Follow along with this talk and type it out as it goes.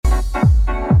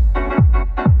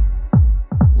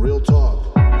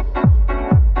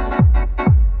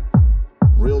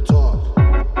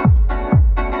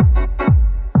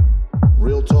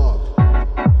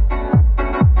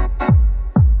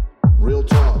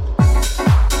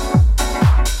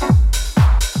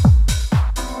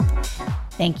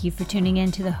Thank you for tuning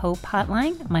in to the Hope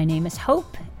Hotline. My name is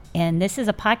Hope, and this is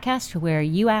a podcast where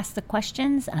you ask the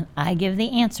questions and I give the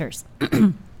answers.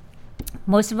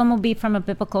 Most of them will be from a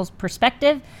biblical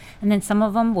perspective, and then some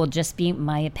of them will just be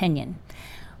my opinion,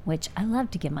 which I love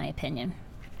to give my opinion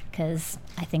because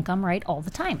I think I'm right all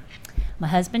the time. My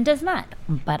husband does not,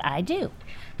 but I do.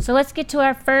 So let's get to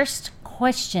our first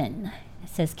question. It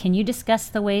says, can you discuss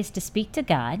the ways to speak to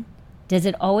God? Does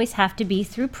it always have to be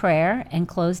through prayer and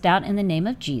closed out in the name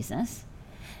of Jesus?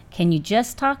 Can you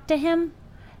just talk to him?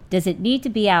 Does it need to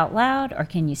be out loud, or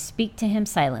can you speak to him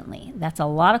silently? That's a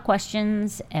lot of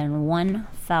questions and one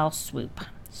foul swoop.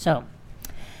 So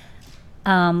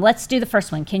let's do the first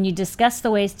one. Can you discuss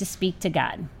the ways to speak to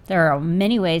God? There are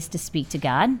many ways to speak to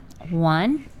God.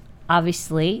 One,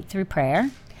 obviously, through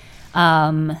prayer,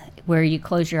 where you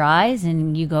close your eyes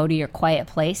and you go to your quiet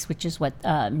place, which is what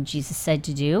Jesus said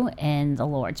to do in the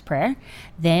Lord's Prayer.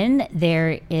 Then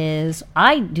there is,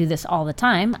 I do this all the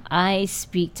time. I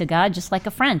speak to God just like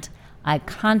a friend. I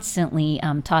constantly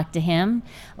talk to him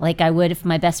like I would if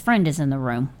my best friend is in the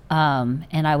room.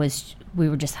 We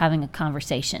were just having a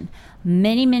conversation.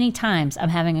 Many, many times I'm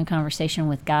having a conversation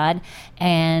with God,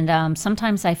 and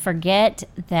sometimes I forget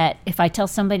that if I tell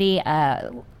somebody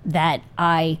that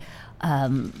I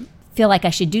feel like I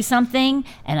should do something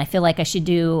and I feel like I should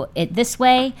do it this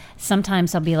way,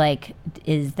 sometimes I'll be like,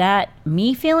 is that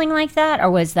me feeling like that, or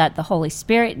was that the Holy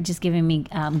Spirit just giving me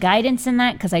guidance in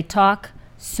that? Because I talk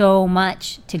so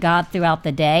much to God throughout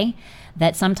the day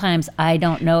that sometimes I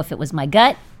don't know if it was my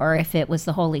gut or if it was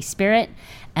the Holy Spirit.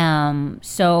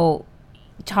 So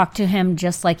talk to him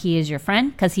just like he is your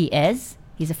friend, because he is.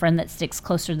 He's a friend that sticks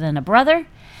closer than a brother.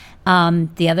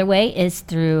 The other way is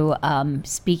through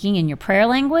speaking in your prayer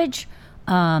language.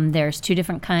 There's two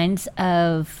different kinds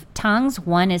of tongues.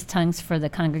 One is tongues for the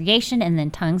congregation, and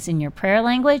then tongues in your prayer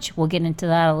language. We'll get into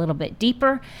that a little bit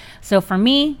deeper. So for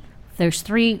me, there's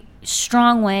three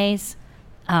strong ways.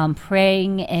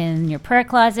 Praying in your prayer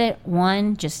closet.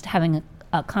 One, just having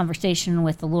a conversation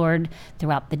with the Lord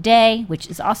throughout the day, which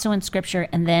is also in Scripture,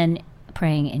 and then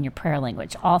praying in your prayer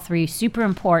language. All three super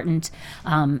important.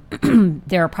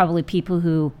 There are probably people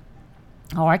who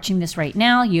are watching this right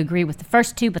now. You agree with the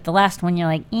first two, but the last one you're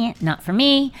like, not for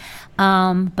me.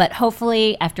 But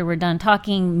hopefully after we're done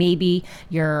talking, maybe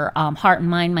your heart and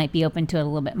mind might be open to it a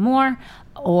little bit more,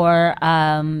 or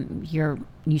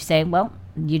you say, well,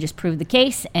 you just proved the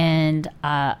case, and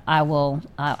I'm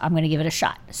going to give it a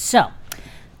shot. So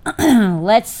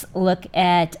let's look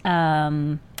at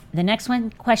the next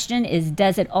one. Question is,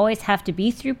 does it always have to be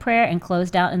through prayer and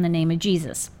closed out in the name of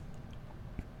Jesus?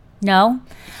 No.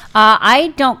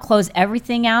 I don't close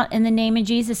everything out in the name of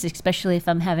Jesus, especially if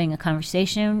I'm having a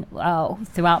conversation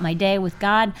throughout my day with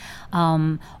God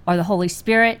or the Holy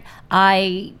Spirit.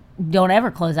 I don't ever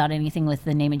close out anything with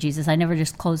the name of Jesus. I never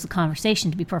just close the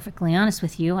conversation, to be perfectly honest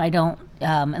with you. I don't,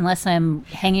 unless I'm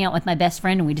hanging out with my best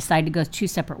friend and we decide to go two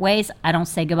separate ways, I don't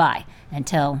say goodbye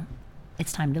until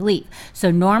it's time to leave. So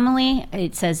normally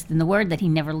it says in the Word that he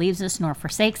never leaves us nor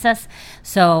forsakes us.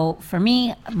 So for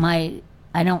me,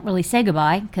 I don't really say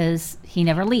goodbye because he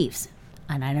never leaves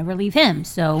and I never leave him.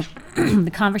 So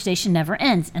the conversation never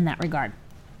ends in that regard.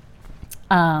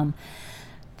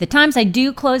 The times I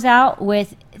do close out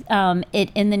with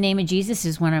it in the name of Jesus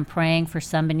is when I'm praying for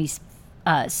somebody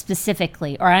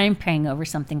specifically, or I'm praying over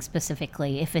something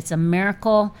specifically. If it's a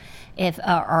miracle,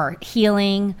 or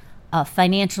healing, a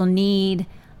financial need,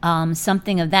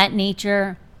 something of that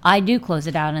nature, I do close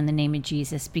it out in the name of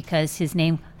Jesus, because his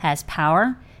name has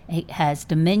power. It has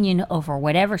dominion over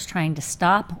whatever's trying to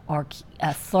stop or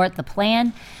thwart the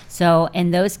plan. So in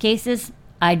those cases,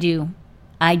 I do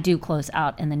close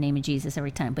out in the name of Jesus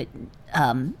every time. But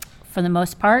for the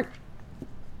most part,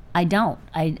 I don't.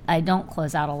 I don't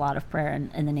close out a lot of prayer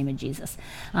in the name of Jesus.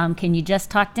 Can you just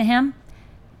talk to him?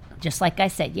 Just like I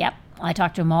said, yep. I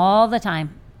talk to him all the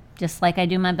time, just like I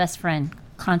do my best friend.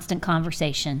 Constant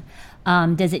conversation.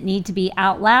 Does it need to be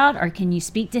out loud, or can you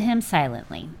speak to him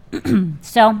silently?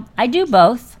 So I do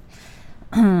both,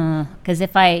 because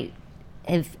if I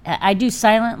do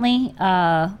silently,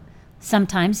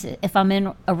 sometimes if I'm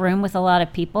in a room with a lot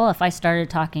of people, if I started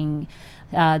talking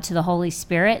to the Holy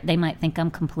Spirit, they might think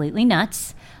I'm completely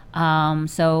nuts. And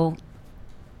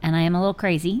I am a little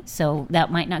crazy, so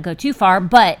that might not go too far.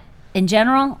 But in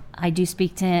general, I do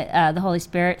speak to the Holy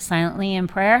Spirit silently in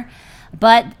prayer.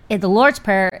 But the Lord's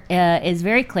Prayer is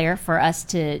very clear for us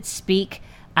to speak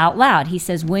out loud. He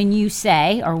says, when you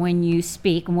say or when you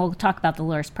speak, and we'll talk about the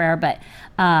Lord's Prayer, but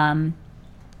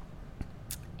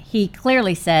he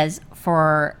clearly says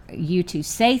for you to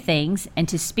say things and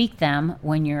to speak them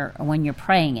when you're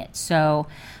praying it. So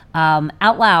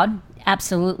out loud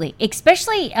Absolutely.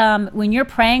 Especially when you're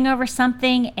praying over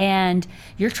something and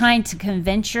you're trying to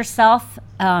convince yourself,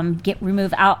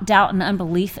 remove out doubt and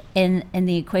unbelief in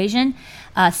the equation.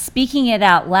 Speaking it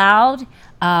out loud.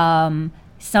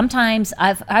 Sometimes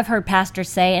I've heard pastors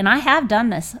say, and I have done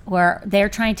this, where they're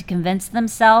trying to convince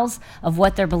themselves of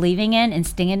what they're believing in and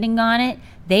standing on it.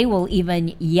 They will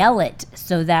even yell it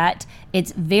so that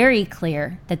it's very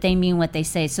clear that they mean what they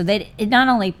say. So that it not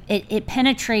only it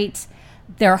penetrates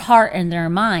their heart and their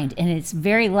mind, and it's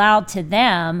very loud to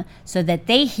them so that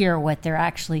they hear what they're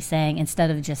actually saying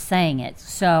instead of just saying it.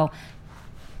 So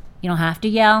you don't have to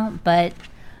yell, but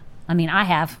I mean,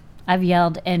 I've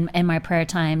yelled in my prayer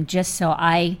time just so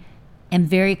I am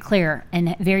very clear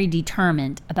and very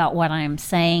determined about what I'm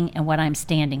saying and what I'm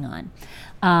standing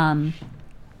on.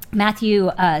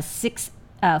 Matthew 6,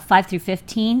 5 through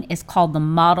 15 is called the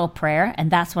model prayer, and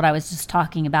that's what I was just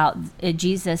talking about.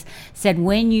 Jesus said,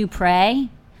 when you pray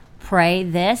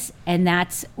this, and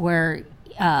that's where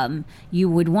you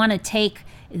would want to take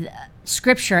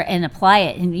Scripture and apply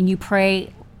it, and you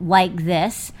pray like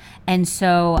this. And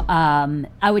so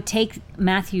I would take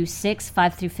Matthew 6,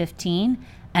 5 through 15,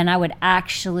 and I would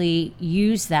actually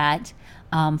use that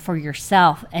for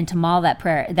yourself and to model that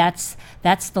prayer. That's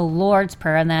the Lord's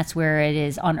Prayer, and that's where it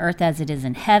is on earth as it is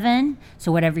in heaven.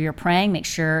 So whatever you're praying, make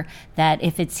sure that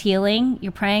if it's healing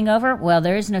you're praying over, well,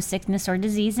 there is no sickness or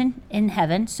disease in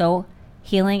heaven, so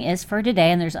healing is for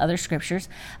today. And there's other scriptures.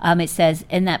 It says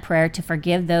in that prayer to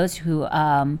forgive those who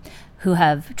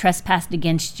have trespassed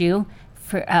against you.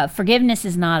 Forgiveness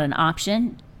is not an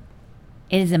option.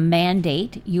 It is a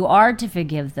mandate. You are to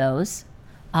forgive those.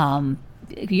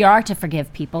 You are to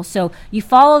forgive people. So you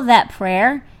follow that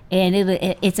prayer, and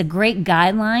it's a great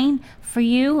guideline for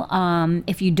you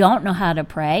if you don't know how to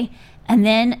pray. And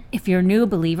then if you're a new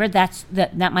believer,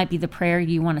 that might be the prayer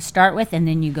you want to start with, and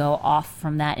then you go off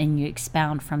from that and you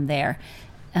expound from there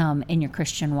in your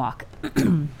Christian walk.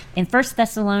 In 1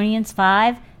 Thessalonians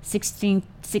 5, 16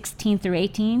 through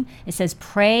 18, it says,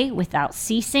 pray without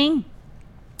ceasing.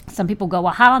 Some people go,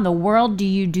 well, how in the world do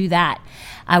you do that?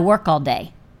 I work all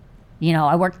day.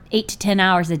 I work 8 to 10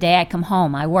 hours a day. I come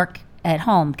home. I work at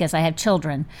home because I have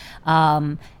children.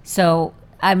 So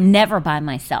I'm never by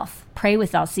myself. Pray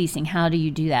without ceasing. How do you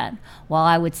do that? Well,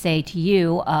 I would say to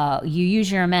you, you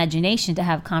use your imagination to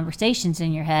have conversations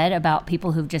in your head about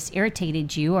people who've just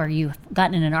irritated you, or you've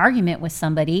gotten in an argument with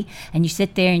somebody, and you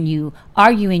sit there and you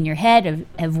argue in your head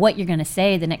of what you're going to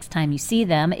say the next time you see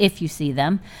them, if you see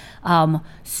them.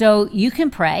 So you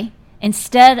can pray.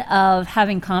 Instead of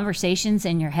having conversations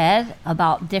in your head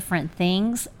about different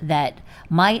things that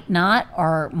might not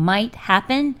or might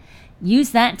happen,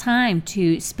 use that time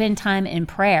to spend time in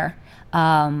prayer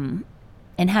and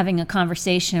having a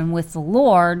conversation with the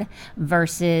Lord or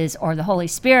the Holy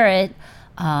Spirit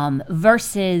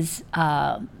versus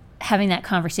having that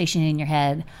conversation in your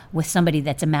head with somebody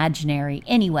that's imaginary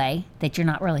anyway, that you're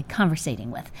not really conversating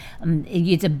with.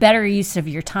 It's a better use of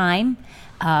your time.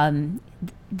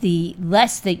 The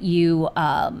less that you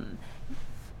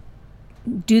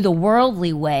do the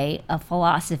worldly way of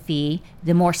philosophy,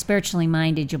 the more spiritually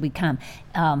minded you'll become.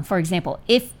 For example,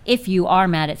 if you are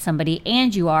mad at somebody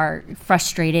and you are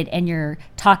frustrated and you're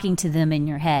talking to them in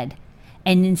your head,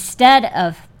 and instead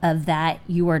of that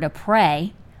you were to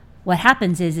pray, what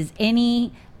happens is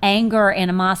any anger,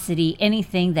 animosity,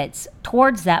 anything that's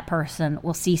towards that person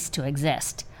will cease to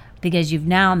exist, because you've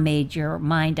now made your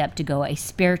mind up to go a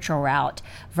spiritual route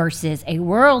versus a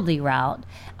worldly route.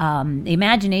 The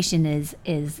imagination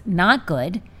is not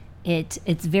good.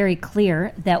 It's very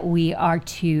clear that we are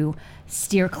to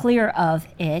steer clear of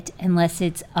it unless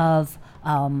it's of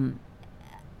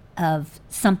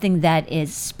something that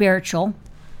is spiritual.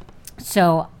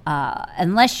 So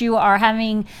unless you are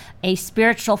having a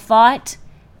spiritual thought,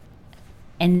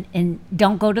 and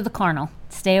don't go to the carnal.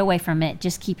 Stay away from it.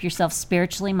 Just keep yourself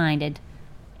spiritually minded,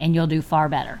 and you'll do far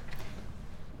better.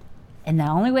 And the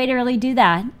only way to really do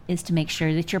that is to make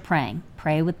sure that you're praying.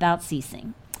 Pray without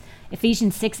ceasing.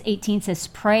 Ephesians 6:18 says,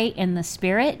 pray in the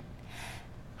Spirit.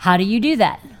 How do you do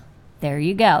that? There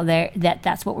you go.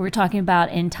 That's what we were talking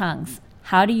about in tongues.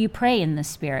 How do you pray in the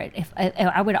Spirit? If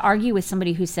I would argue with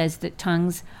somebody who says that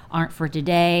tongues aren't for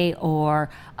today, or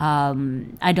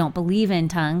I don't believe in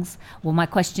tongues, well, my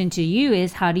question to you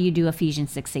is, how do you do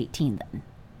Ephesians 6:18 then?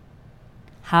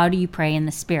 How do you pray in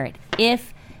the Spirit?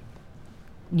 If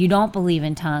you don't believe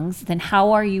in tongues, then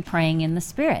how are you praying in the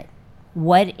Spirit?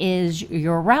 What is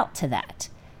your route to that?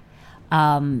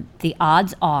 The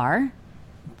odds are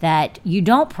that you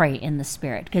don't pray in the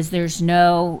Spirit, because there's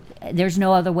no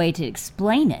other way to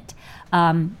explain it.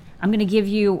 I'm going to give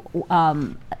you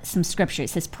some scripture. It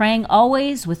says, praying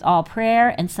always with all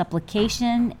prayer and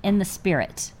supplication in the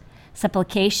Spirit.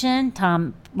 Supplication,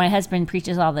 Tom, my husband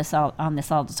preaches on this all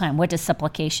the time. What does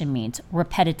supplication mean?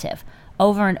 Repetitive,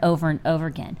 over and over and over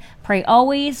again. Pray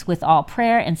always with all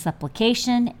prayer and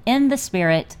supplication in the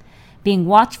Spirit, being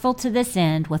watchful to this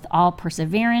end with all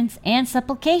perseverance and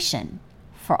supplication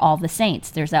for all the saints.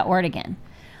 There's that word again.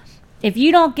 If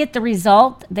you don't get the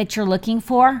result that you're looking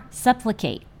for,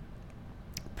 supplicate.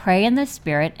 Pray in the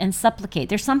Spirit and supplicate.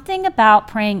 There's something about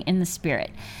praying in the Spirit.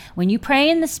 When you pray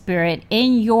in the Spirit,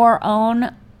 in your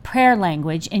own prayer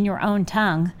language, in your own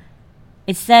tongue,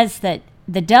 it says that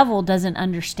the devil doesn't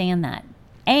understand that.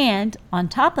 And on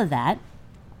top of that,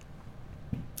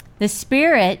 the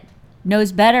Spirit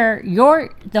knows better,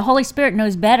 the Holy Spirit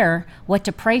knows better what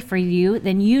to pray for you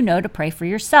than you know to pray for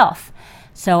yourself.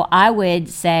 So I would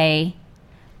say,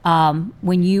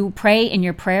 when you pray in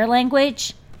your prayer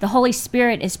language, the Holy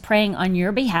Spirit is praying on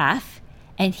your behalf,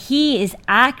 and He is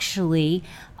actually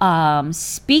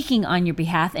speaking on your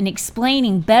behalf and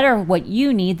explaining better what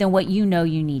you need than what you know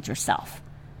you need yourself.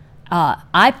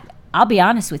 I'll be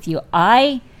honest with you.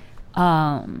 I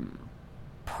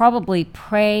probably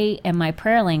pray in my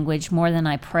prayer language more than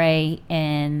I pray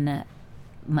in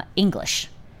English.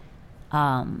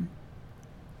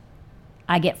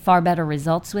 I get far better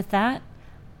results with that.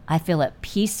 I feel at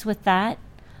peace with that.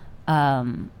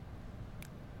 And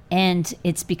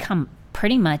it's become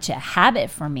pretty much a habit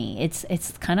for me.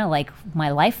 It's kind of like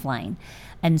my lifeline.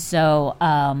 And so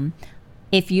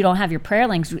if you don't have your prayer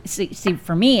language, see,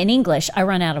 for me in English, I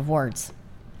run out of words.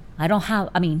 I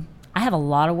have a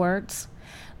lot of words,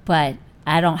 but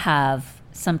I don't have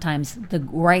sometimes the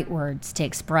right words to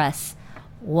express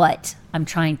what I'm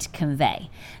trying to convey.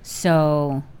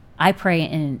 So I pray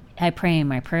in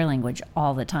my prayer language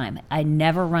all the time. I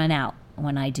never run out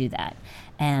when I do that.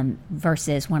 And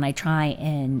versus when I try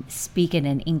and speak it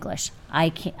in English, I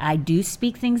do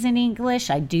speak things in English.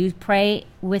 I do pray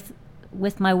with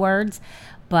my words,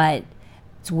 but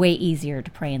it's way easier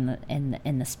to pray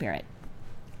in the Spirit.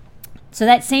 So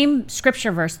that same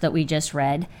scripture verse that we just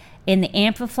read in the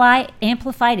Amplified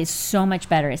is so much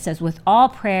better. It says, with all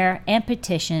prayer and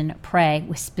petition, pray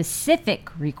with specific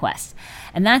requests.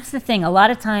 And that's the thing. A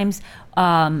lot of times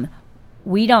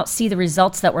we don't see the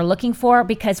results that we're looking for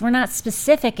because we're not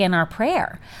specific in our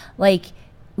prayer. Like,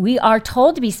 we are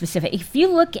told to be specific. If you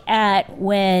look at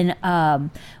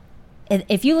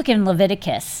if you look in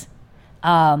Leviticus,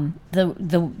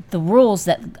 the rules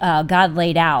that God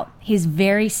laid out, He's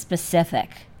very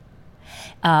specific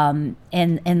in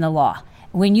the law.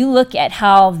 When you look at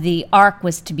how the ark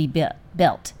was to be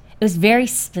built, it was very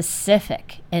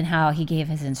specific in how He gave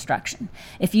His instruction.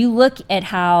 If you look at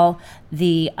how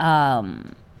the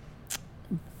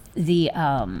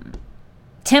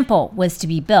temple was to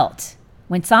be built,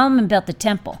 when Solomon built the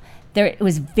temple, it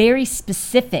was very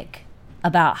specific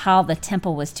about how the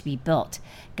temple was to be built.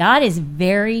 God is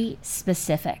very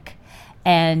specific.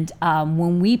 And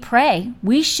when we pray,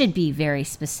 we should be very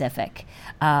specific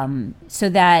so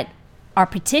that our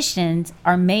petitions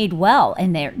are made well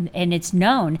and it's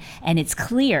known and it's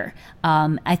clear.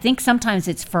 I think sometimes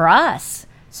it's for us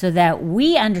so that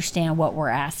we understand what we're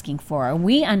asking for and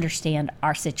we understand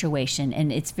our situation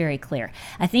and it's very clear.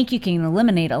 I think you can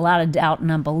eliminate a lot of doubt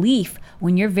and unbelief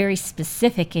when you're very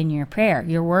specific in your prayer.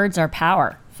 Your words are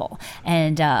powerful,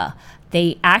 and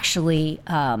they actually,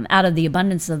 out of the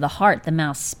abundance of the heart, the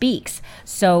mouth speaks.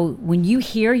 So when you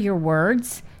hear your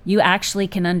words, you actually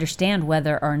can understand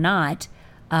whether or not,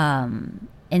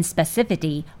 in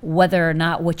specificity, whether or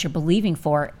not what you're believing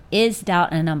for is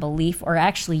doubt and unbelief, or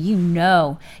actually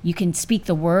you can speak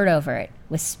the word over it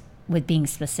with being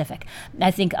specific. I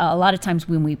think a lot of times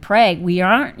when we pray, we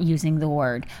aren't using the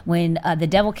word. When the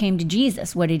devil came to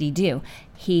Jesus, what did he do?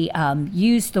 He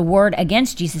used the word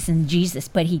against Jesus,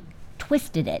 but he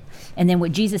twisted it. And then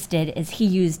what Jesus did is He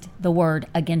used the word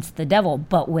against the devil,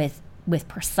 but with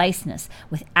preciseness,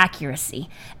 with accuracy.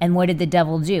 And what did the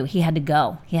devil do? He had to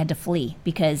go. He had to flee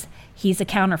because he's a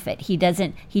counterfeit. He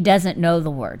doesn't know the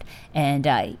word, and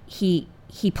he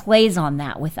plays on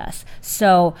that with us.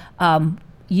 So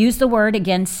use the word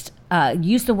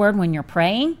when you're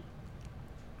praying.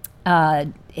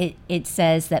 It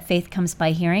says that faith comes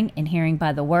by hearing and hearing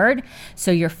by the word.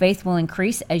 So your faith will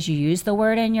increase as you use the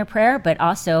word in your prayer, but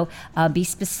also be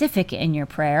specific in your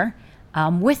prayer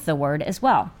with the word as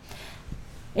well.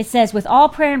 It says, with all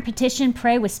prayer and petition,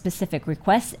 pray with specific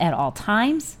requests at all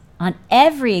times, on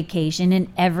every occasion, in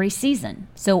every season.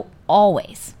 So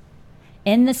always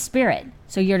in the Spirit.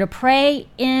 So you're to pray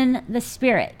in the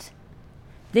Spirit.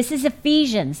 This is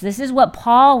Ephesians. This is what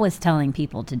Paul was telling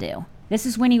people to do. This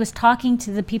is when he was talking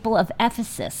to the people of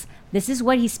Ephesus. This is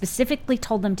what he specifically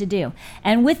told them to do.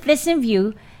 And with this in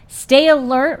view, stay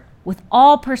alert with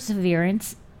all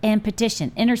perseverance and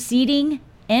petition, interceding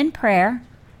in prayer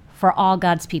for all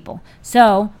God's people.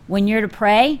 So when you're to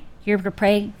pray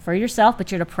for yourself,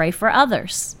 but you're to pray for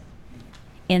others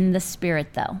in the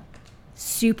Spirit, though.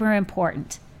 Super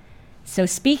important. So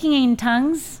speaking in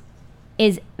tongues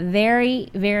is very,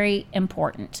 very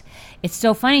important. It's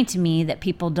so funny to me that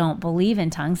people don't believe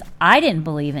in tongues. I didn't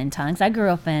believe in tongues. I grew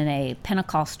up in a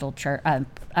Pentecostal church.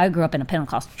 But I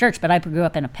grew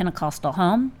up in a Pentecostal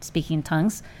home. Speaking in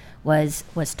tongues was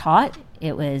taught.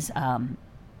 It was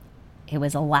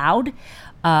allowed.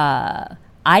 I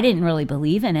didn't really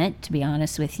believe in it, to be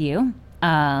honest with you.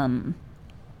 I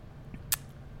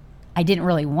didn't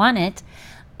really want it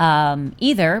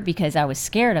either, because I was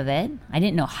scared of it. I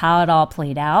didn't know how it all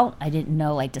played out. I didn't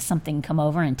know, like, does something come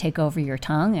over and take over your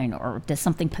tongue, or does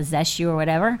something possess you or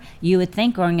whatever? You would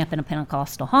think, growing up in a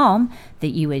Pentecostal home,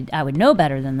 that I would know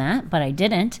better than that, but I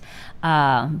didn't,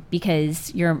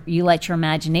 because you let your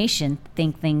imagination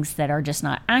think things that are just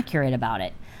not accurate about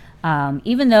it.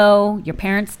 Even though your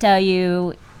parents tell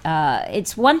you,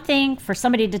 it's one thing for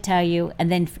somebody to tell you,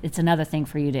 and then it's another thing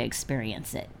for you to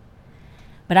experience it.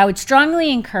 But I would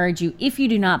strongly encourage you, if you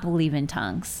do not believe in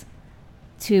tongues,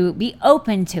 to be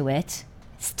open to it,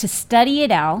 to study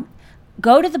it out.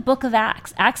 Go to the book of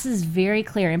Acts. Acts is very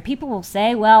clear. And people will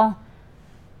say, well,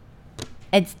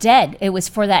 it's dead. It was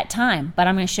for that time. But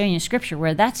I'm going to show you in scripture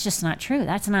where that's just not true.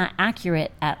 That's not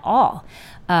accurate at all.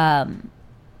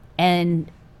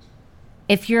 And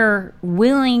if you're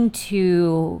willing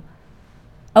to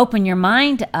open your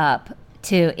mind up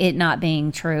to it not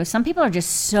being true, some people are just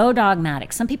so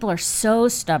dogmatic. Some people are so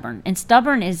stubborn. And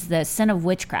stubborn is the sin of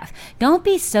witchcraft. Don't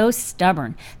be so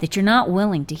stubborn that you're not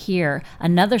willing to hear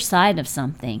another side of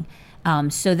something,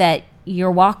 so that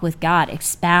your walk with God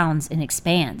expounds and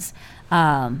expands.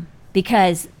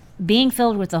 Because being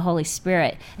filled with the Holy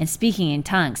Spirit and speaking in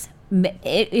tongues,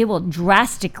 it will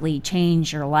drastically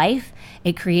change your life.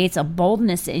 It creates a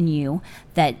boldness in you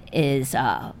that is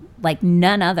like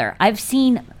none other. I've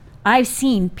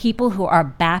seen people who are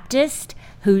Baptist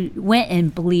who went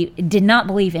and did not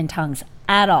believe in tongues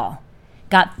at all,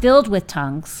 got filled with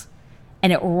tongues,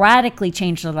 and it radically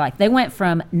changed their life. They went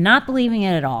from not believing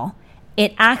it at all,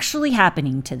 it actually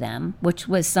happening to them, which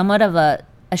was somewhat of a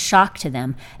shock to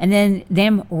them, and then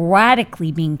them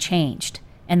radically being changed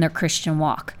in their Christian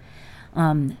walk.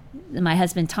 My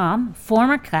husband Tom,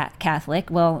 former Catholic,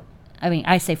 well, I mean,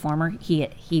 I say former,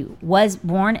 he was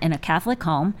born in a Catholic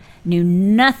home, knew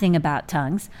nothing about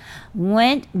tongues,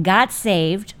 got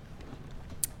saved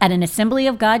at an Assembly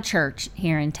of God church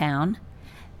here in town.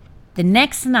 The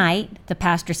next night, the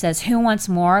pastor says, "Who wants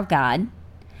more of God?"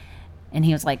 And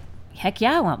he was like, "Heck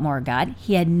yeah, I want more of God."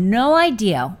 He had no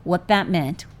idea what that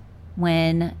meant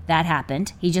when that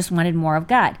happened. He just wanted more of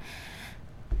God.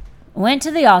 Went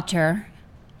to the altar,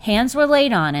 hands were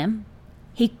laid on him.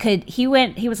 He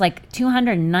was like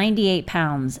 298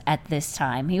 pounds at this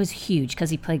time. He was huge because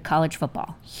he played college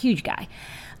football. Huge guy.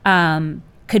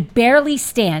 Could barely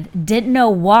stand. Didn't know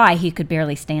why he could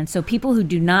barely stand. So people who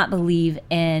do not believe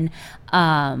in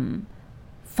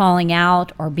falling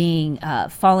out or being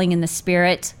falling in the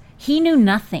Spirit, he knew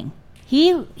nothing.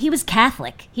 He was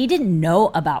Catholic. He didn't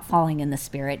know about falling in the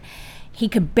Spirit. He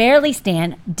could barely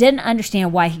stand, didn't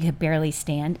understand why he could barely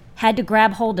stand, had to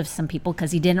grab hold of some people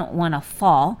because he didn't want to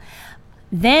fall,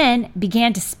 then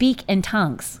began to speak in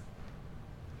tongues.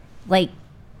 Like,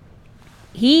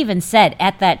 he even said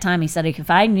at that time, he said, if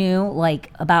I knew,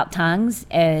 like, about tongues,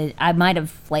 I might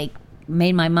have, like,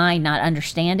 made my mind not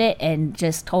understand it and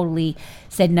just totally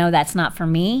said, no, that's not for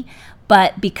me.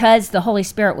 But because the Holy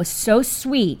Spirit was so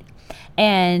sweet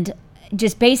and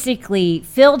just basically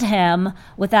filled him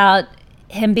without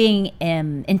him being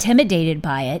intimidated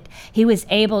by it, he was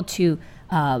able to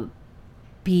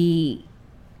be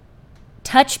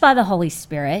touched by the Holy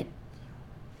Spirit,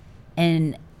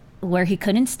 and where he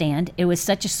couldn't stand, it was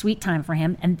such a sweet time for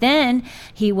him. And then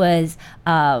he was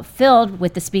filled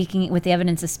with the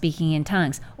evidence of speaking in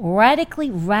tongues.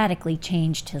 Radically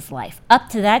changed his life. Up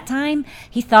to that time,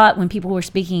 he thought when people were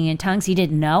speaking in tongues, he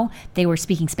didn't know they were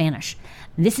speaking Spanish.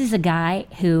 This is a guy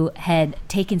who had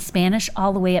taken Spanish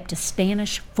all the way up to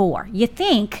Spanish 4. You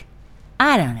think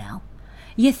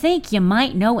you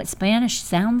might know what Spanish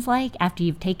sounds like after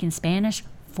you've taken Spanish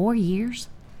 4 years?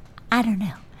 I don't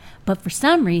know. But for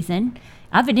some reason,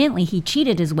 evidently he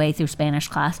cheated his way through Spanish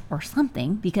class or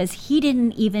something, because he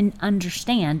didn't even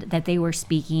understand that they were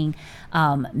speaking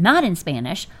not in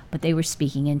Spanish, but they were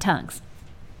speaking in tongues.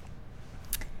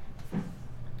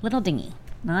 Little dingy.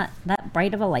 not that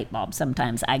bright of a light bulb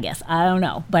sometimes, I guess. I don't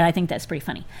know, but I think that's pretty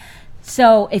funny.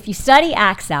 So if you study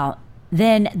Acts out,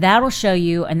 then that'll show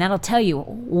you and that'll tell you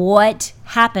what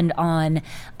happened on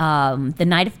the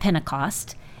night of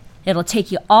Pentecost. It'll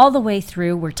take you all the way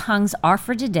through where tongues are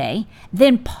for today.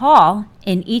 Then Paul,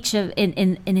 in each of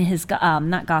in his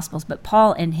not Gospels, but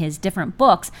Paul in his different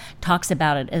books talks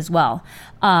about it as well,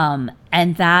 and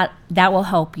that will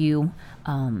help you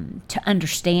to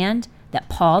understand that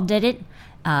Paul did it,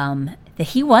 that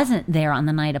he wasn't there on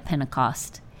the night of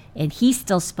Pentecost, and he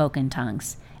still spoke in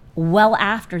tongues well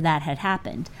after that had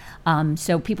happened.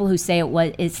 So people who say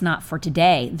it's not for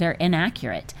today, they're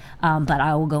inaccurate. But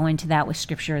I will go into that with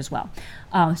scripture as well.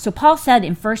 So Paul said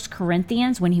in 1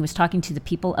 Corinthians, when he was talking to the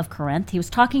people of Corinth, he was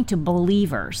talking to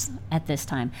believers at this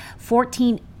time.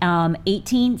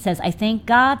 14:18 says, I thank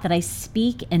God that I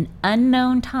speak in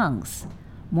unknown tongues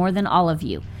more than all of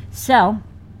you. So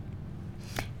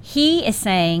he is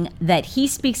saying that he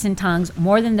speaks in tongues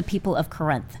more than the people of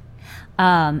Corinth.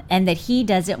 And that he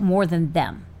does it more than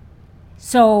them.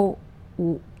 So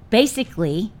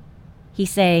basically, he's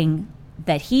saying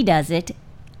that he does it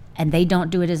and they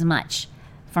don't do it as much.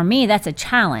 For me, that's a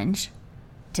challenge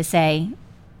to say,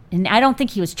 and I don't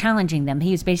think he was challenging them.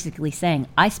 He was basically saying,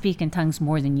 I speak in tongues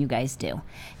more than you guys do.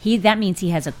 That means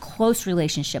he has a close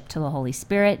relationship to the Holy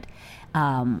Spirit,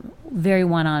 very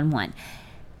one-on-one.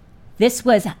 This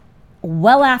was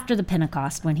well after the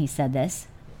Pentecost when he said this.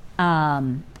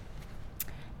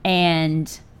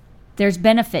 And there's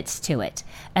benefits to it.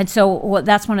 And so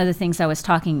that's one of the things I was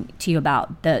talking to you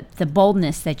about, the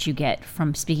boldness that you get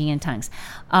from speaking in tongues.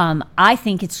 I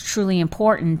think it's truly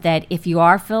important that if you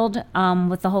are filled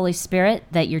with the Holy Spirit,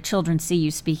 that your children see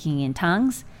you speaking in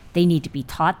tongues. They need to be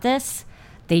taught this.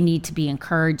 They need to be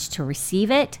encouraged to receive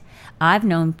it. I've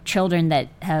known children that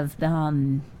have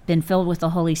been filled with the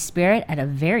Holy Spirit at a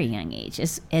very young age,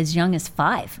 as young as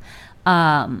 5.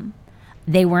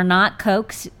 They were not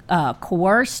coerced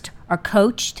or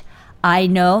coached. I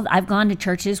know I've gone to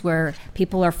churches where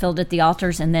people are filled at the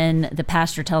altars and then the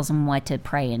pastor tells them what to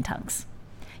pray in tongues.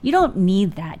 You don't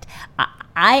need that.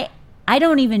 I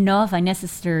don't even know if I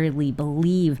necessarily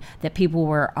believe that people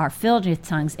are filled with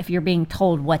tongues if you're being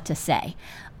told what to say.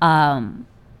 I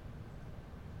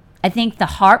think the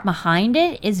heart behind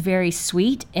it is very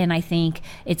sweet, and I think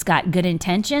it's got good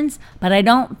intentions, but I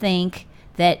don't think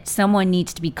that someone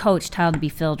needs to be coached how to be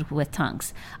filled with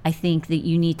tongues. I think that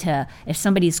you need to, if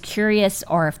somebody's curious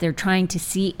or if they're trying to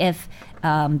see if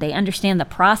they understand the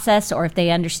process or if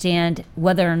they understand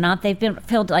whether or not they've been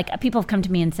filled, like people have come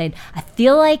to me and said, I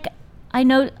feel like I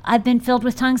know I've been filled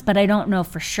with tongues, but I don't know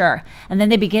for sure. And then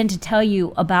they begin to tell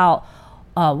you about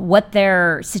what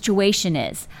their situation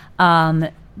is.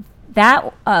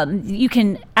 That you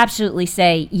can absolutely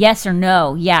say yes or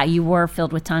no. Yeah, you were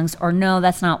filled with tongues, or no,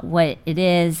 that's not what it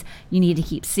is. You need to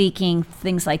keep seeking,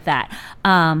 things like that.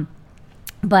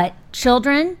 But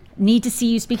children need to see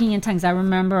you speaking in tongues. I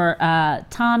remember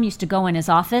Tom used to go in his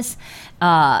office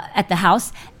at the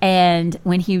house, and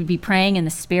when he would be praying in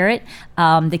the Spirit,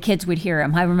 the kids would hear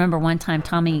him. I remember one time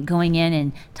Tommy going in,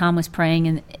 and Tom was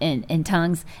praying in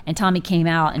tongues, and Tommy came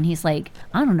out, and he's like,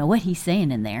 I don't know what he's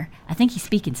saying in there. I think he's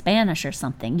speaking Spanish or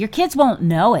something. Your kids won't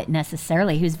know it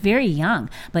necessarily. He was very young,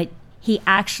 but he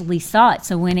actually saw it.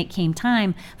 So when it came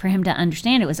time for him to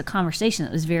understand, it was a conversation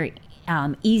that was very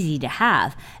easy to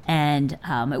have, and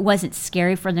it wasn't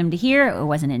scary for them to hear. It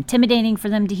wasn't intimidating for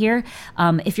them to hear.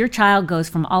 If your child goes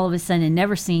from all of a sudden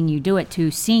never seeing you do it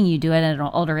to seeing you do it at an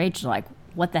older age, like,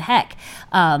 what the heck?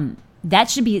 That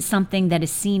should be something that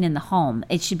is seen in the home.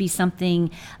 It should be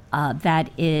something that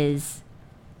is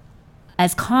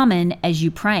as common as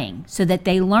you praying, so that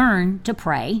they learn to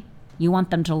pray. You want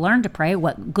them to learn to pray,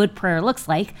 what good prayer looks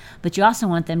like, but you also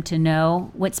want them to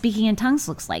know what speaking in tongues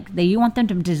looks like. You want them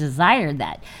to desire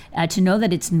that, to know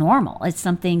that it's normal. It's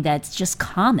something that's just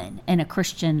common in a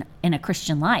Christian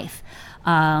life.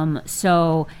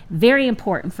 So very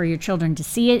important for your children to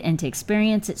see it and to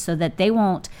experience it, so that they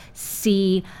won't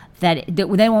see that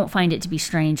they won't find it to be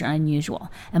strange or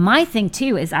unusual. And my thing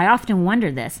too is, I often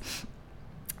wonder this,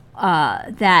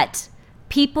 that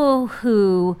people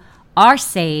who are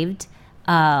saved,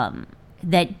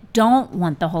 that don't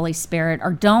want the Holy Spirit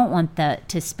or don't want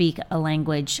to speak a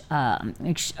language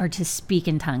or to speak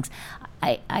in tongues,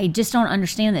 I just don't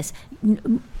understand this.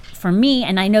 For me,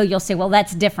 and I know you'll say, well,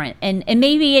 that's different, and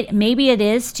maybe it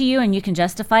is to you, and you can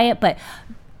justify it, but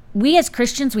we as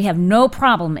Christians, we have no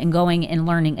problem in going and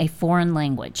learning a foreign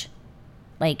language.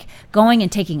 Like going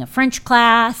and taking a French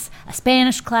class, a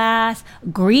Spanish class,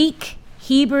 Greek,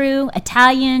 Hebrew,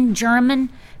 Italian, German.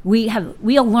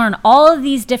 We'll learn all of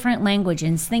these different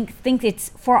languages, think it's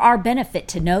for our benefit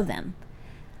to know them.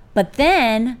 But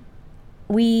then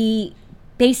we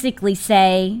basically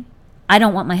say, I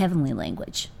don't want my heavenly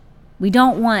language. We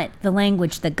don't want the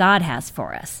language that God has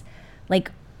for us.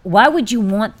 Like, why would you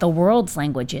want the world's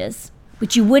languages,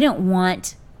 but you wouldn't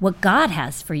want what God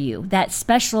has for you, that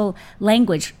special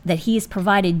language that he has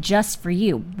provided just for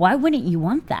you? Why wouldn't you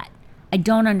want that? I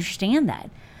don't understand that.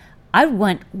 I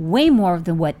want way more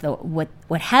than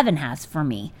what heaven has for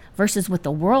me versus what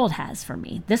the world has for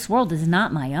me. This world is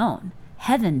not my own.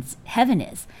 Heaven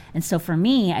is. And so for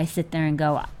me, I sit there and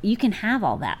go, you can have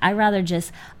all that. I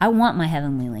want my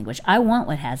heavenly language. I want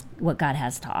what God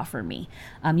has to offer me.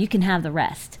 You can have the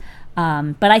rest.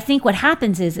 But I think what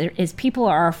happens is people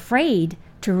are afraid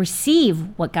to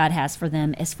receive what God has for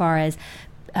them as far as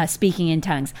speaking in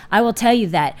tongues. I will tell you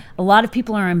that a lot of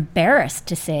people are embarrassed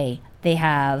to say they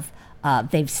have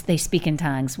they speak in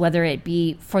tongues, whether it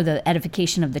be for the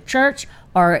edification of the church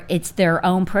or it's their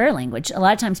own prayer language. A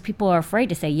lot of times people are afraid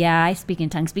to say, yeah, I speak in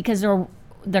tongues, because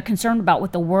they're concerned about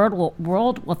what the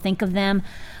world will think of them.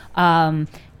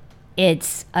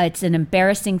 It's an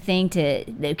embarrassing thing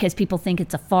because people think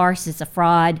it's a farce, it's a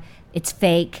fraud, it's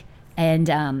fake,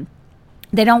 and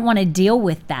they don't want to deal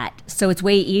with that. So it's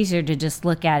way easier to just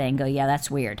look at it and go, yeah, that's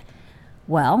weird.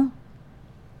 Well,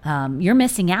 you're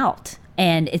missing out.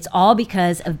 And it's all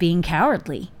because of being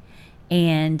cowardly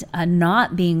and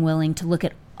not being willing to look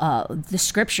at the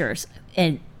scriptures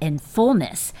in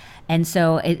fullness. And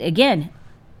so, again,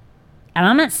 and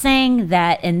I'm not saying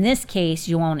that in this case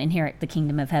you won't inherit the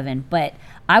kingdom of heaven, but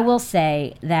I will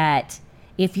say that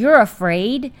if you're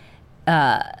afraid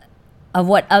of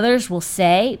what others will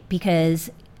say, because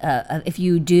if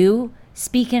you do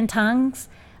speak in tongues,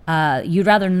 you'd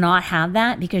rather not have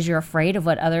that because you're afraid of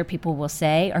what other people will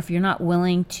say, or if you're not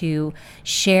willing to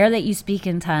share that you speak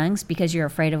in tongues because you're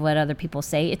afraid of what other people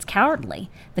say, it's cowardly.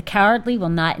 The cowardly will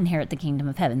not inherit the kingdom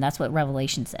of heaven. That's what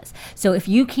Revelation says. So if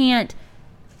you can't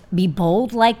be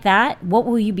bold like that, what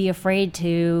will you be afraid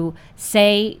to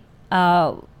say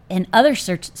in other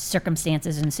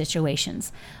circumstances and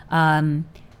situations?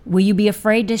 Will you be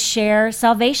afraid to share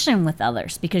salvation with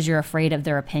others because you're afraid of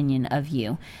their opinion of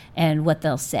you and what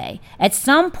they'll say? At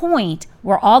some point,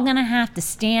 we're all going to have to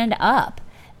stand up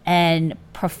and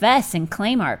profess and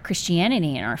claim our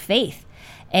Christianity and our faith.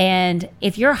 And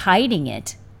if you're hiding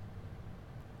it,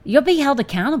 you'll be held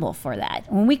accountable for that.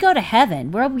 When we go to heaven,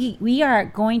 we are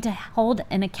going to hold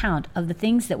an account of the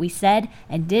things that we said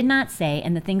and did not say,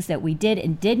 and the things that we did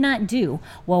and did not do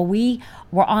while we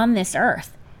were on this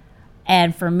earth.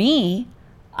 And for me,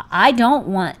 I don't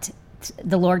want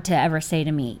the Lord to ever say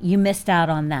to me, you missed out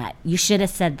on that. You should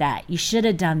have said that. You should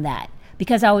have done that,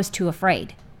 because I was too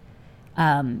afraid.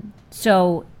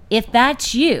 So if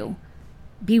that's you,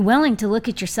 be willing to look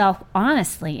at yourself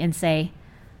honestly and say,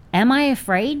 am I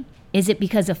afraid? Is it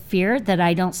because of fear that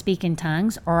I don't speak in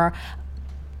tongues, or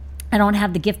I don't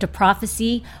have the gift of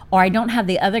prophecy, or I don't have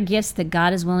the other gifts that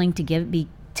God is willing to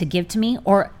give to me,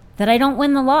 or that I don't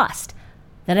win the lost?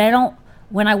 That I don't,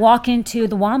 when I walk into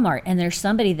the Walmart and there's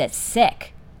somebody that's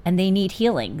sick and they need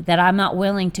healing, that I'm not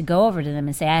willing to go over to them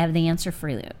and say, I have the answer for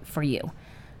you.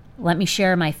 Let me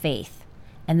share my faith,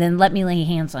 and then let me lay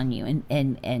hands on you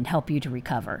and help you to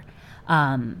recover.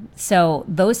 So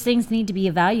those things need to be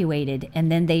evaluated,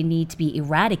 and then they need to be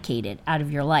eradicated out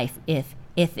of your life if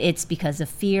it's because of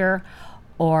fear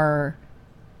or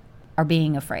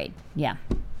being afraid. Yeah,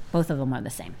 both of them are the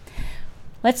same.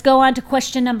 Let's go on to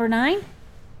question number 9.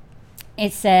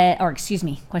 It said,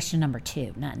 question number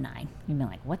 2, not 9. You'd be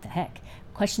like, what the heck?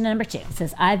 Question number 2. It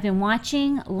says, I've been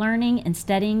watching, learning, and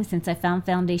studying since I found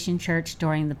Foundation Church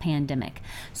during the pandemic.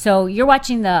 So you're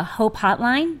watching the Hope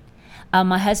Hotline.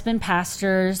 My husband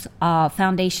pastors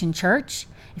Foundation Church.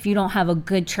 If you don't have a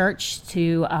good church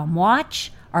to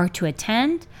watch or to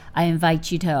attend, I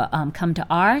invite you to come to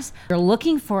ours. If you're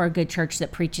looking for a good church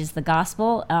that preaches the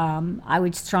gospel, I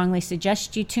would strongly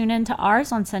suggest you tune into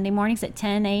ours on Sunday mornings at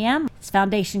 10 a.m. It's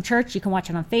Foundation Church. You can watch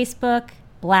it on Facebook,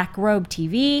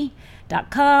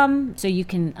 blackrobetv.com, so you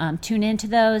can tune into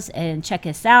those and check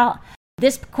us out.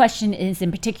 This question is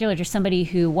in particular to somebody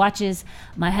who watches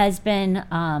my husband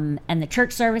and the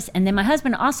church service. And then my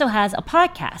husband also has a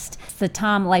podcast. It's the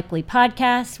Tom Lipley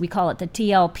podcast. We call it the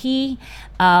TLP.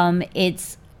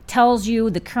 It tells you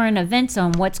the current events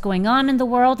on what's going on in the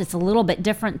world. It's a little bit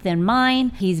different than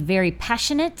mine. He's very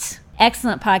passionate.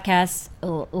 Excellent podcast.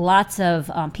 Lots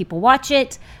of people watch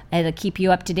it. It'll keep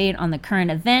you up to date on the current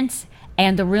events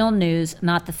and the real news,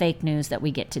 not the fake news that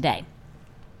we get today.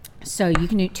 So you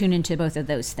can tune into both of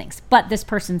those things. But this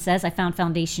person says, I found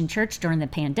Foundation Church during the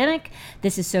pandemic.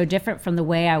 This is so different from the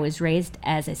way I was raised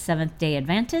as a Seventh-day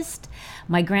Adventist.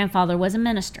 My grandfather was a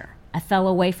minister. I fell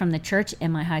away from the church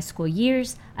in my high school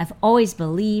years. I've always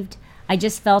believed. I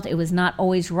just felt it was not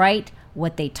always right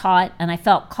what they taught, and I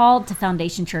felt called to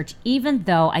Foundation Church even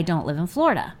though I don't live in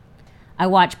Florida. I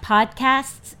watch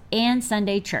podcasts and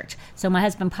Sunday church. So my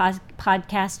husband's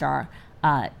podcasts are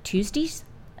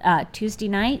Tuesday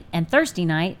night and Thursday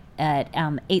night at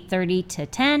 8:30 to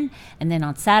 10, and then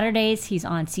on Saturdays he's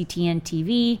on CTN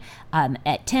TV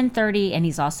at 10:30, and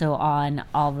he's also on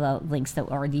all the links that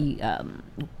are the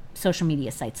social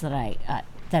media sites that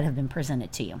that have been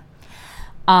presented to you.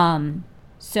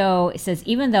 So it says,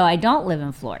 even though I don't live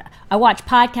in Florida, I watch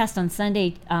podcasts on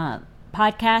Sunday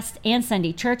podcast and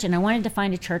Sunday church, and I wanted to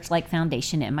find a church like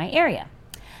Foundation in my area.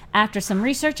 After some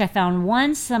research, I found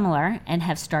one similar and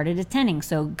have started attending.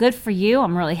 So good for you.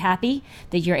 I'm really happy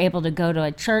that you're able to go to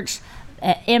a church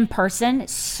in person.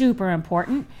 It's super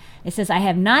important. It says, I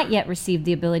have not yet received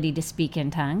the ability to speak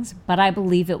in tongues, but I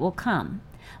believe it will come.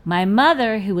 My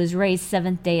mother, who was raised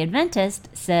Seventh-day Adventist,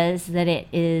 says that it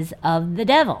is of the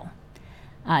devil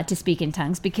to speak in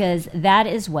tongues because that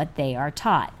is what they are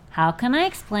taught. How can I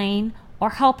explain or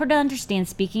help her to understand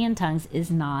speaking in tongues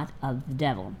is not of the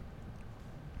devil?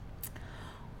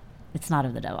 It's not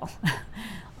of the devil.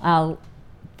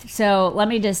 So let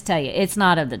me just tell you, it's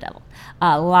not of the devil.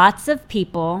 Lots of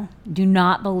people do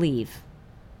not believe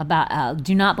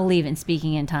in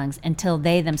speaking in tongues until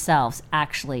they themselves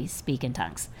actually speak in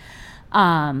tongues.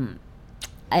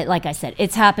 Like I said,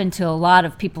 it's happened to a lot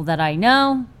of people that I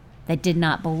know that did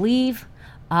not believe.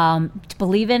 To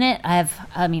believe in it, I've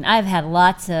had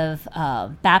lots of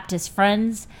Baptist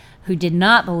friends who did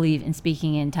not believe in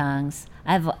speaking in tongues.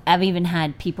 I've even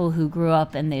had people who grew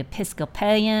up in the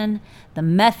Episcopalian, the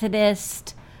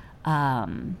Methodist,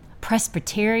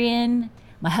 Presbyterian.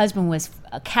 My husband was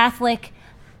a Catholic.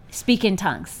 Speak in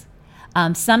tongues.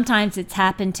 Sometimes it's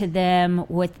happened to them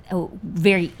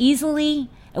very easily.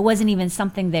 It wasn't even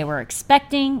something they were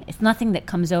expecting. It's nothing that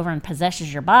comes over and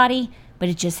possesses your body, but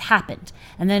it just happened.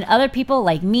 And then other people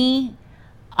like me,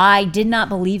 I did not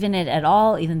believe in it at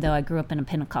all, even though I grew up in a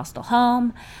Pentecostal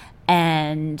home.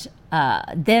 And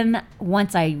then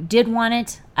once I did want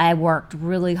it, I worked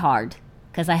really hard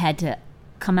because I had to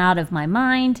come out of my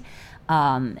mind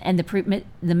and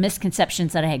the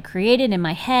misconceptions that I had created in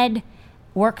my head,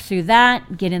 work through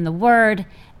that, get in the Word,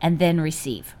 and then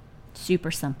receive.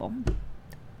 Super simple.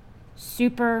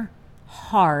 Super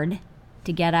hard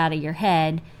to get out of your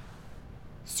head.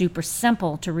 Super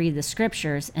simple to read the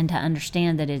scriptures and to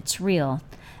understand that it's real.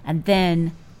 And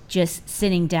then just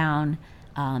sitting down,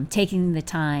 taking the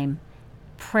time,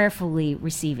 prayerfully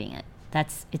receiving it.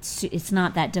 It's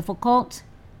not that difficult.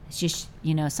 It's just,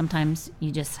 sometimes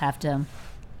you just have to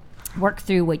work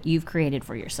through what you've created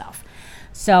for yourself.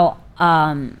 So,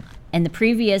 in the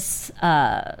previous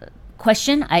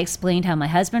question, I explained how my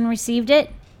husband received it.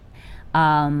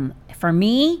 For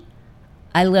me,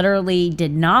 I literally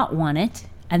did not want it.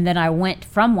 And then I went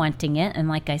from wanting it. And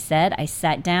like I said, I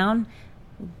sat down,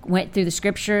 went through the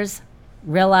scriptures,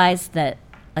 realized that,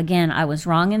 again, I was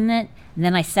wrong in it. And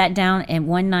then I sat down and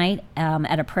one night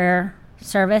at a prayer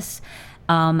service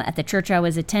at the church I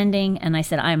was attending, and I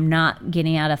said, I'm not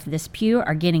getting out of this pew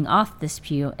or getting off this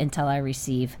pew until I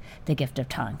receive the gift of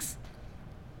tongues.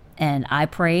 And I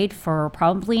prayed for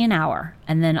probably an hour.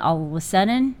 And then all of a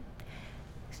sudden,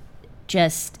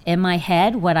 just in my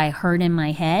head, what I heard in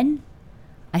my head,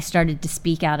 I started to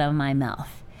speak out of my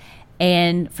mouth.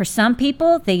 And for some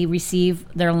people, they receive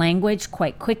their language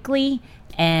quite quickly,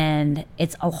 and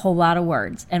it's a whole lot of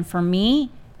words. And for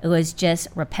me, it was just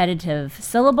repetitive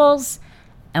syllables.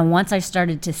 And once I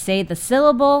started to say the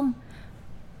syllable,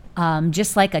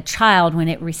 just like a child when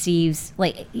it receives,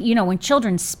 when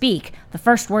children speak, the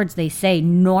first words they say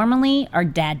normally are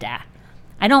dada.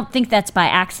 I don't think that's by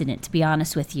accident, to be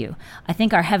honest with you. I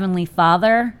think our Heavenly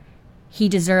Father, He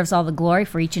deserves all the glory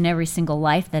for each and every single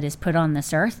life that is put on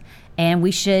this earth, and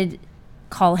we should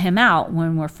call Him out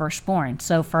when we're first born.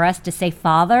 So for us to say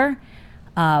Father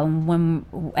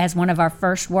as one of our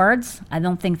first words, I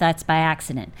don't think that's by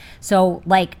accident. So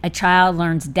like a child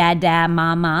learns dada,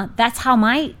 mama, that's how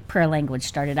my prayer language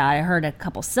started out. I heard a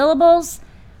couple syllables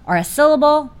or a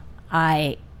syllable.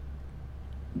 I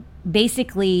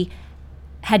basically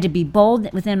had to be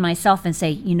bold within myself and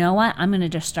say, you know what, I'm going to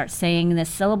just start saying this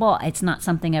syllable. It's not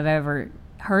something I've ever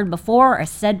heard before or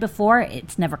said before.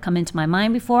 It's never come into my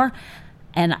mind before.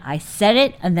 And I said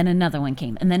it, and then another one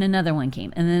came, and then another one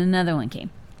came, and then another one came.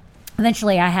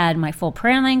 Eventually, I had my full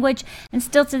prayer language, and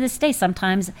still to this day,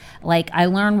 sometimes, like, I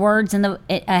learn words, and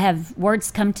I have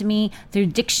words come to me through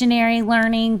dictionary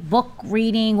learning, book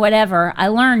reading, whatever. I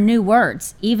learn new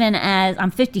words. Even as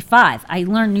I'm 55, I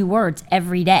learn new words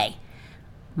every day.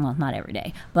 Well, not every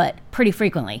day, but pretty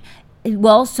frequently.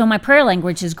 Well, so my prayer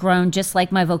language has grown just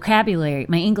like my vocabulary,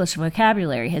 my English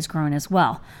vocabulary has grown as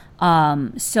well.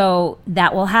 So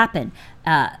that will happen.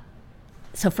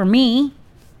 So for me,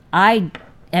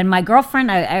 and my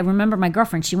girlfriend, I remember my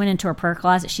girlfriend, she went into her prayer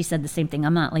closet. She said the same thing.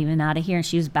 I'm not leaving out of here. And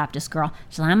she was a Baptist girl.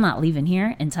 She's like, I'm not leaving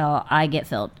here until I get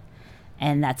filled.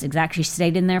 And that's exactly, she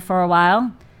stayed in there for a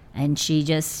while, and she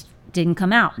just didn't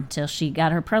come out until she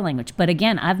got her prayer language. But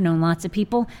again, I've known lots of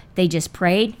people, they just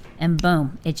prayed and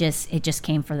boom, it just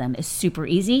came for them. It's super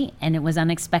easy and it was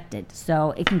unexpected.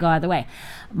 So it can go either way.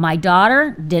 My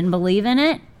daughter didn't believe in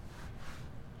it.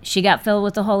 She got filled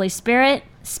with the Holy Spirit,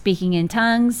 speaking in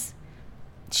tongues.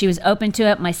 She was open to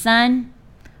it. My son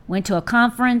went to a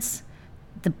conference.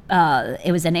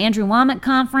 It was an Andrew Womack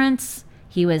conference.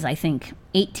 He was, I think,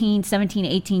 17,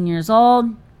 18 years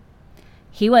old.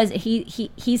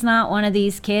 He's not one of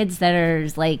these kids that are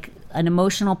like an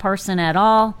emotional person at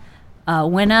all.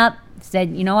 Went up,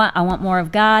 said, you know what, I want more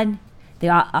of God. The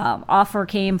offer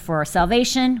came for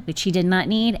salvation, which he did not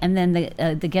need, and then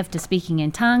the gift of speaking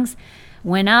in tongues.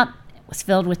 Went up, was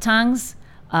filled with tongues.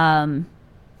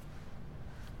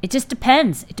 It just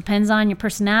depends. It depends on your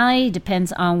personality. It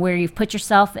depends on where you've put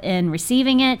yourself in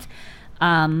receiving it.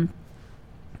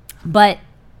 But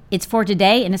it's for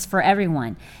today and it's for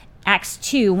everyone. Acts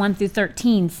 2, 1 through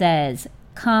 13 says,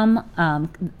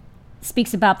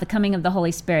 speaks about the coming of the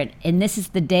Holy Spirit. And this is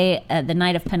the day, the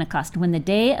night of Pentecost. When the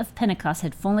day of Pentecost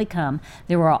had fully come,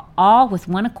 they were all with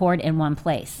one accord in one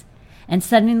place. And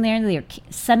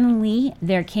suddenly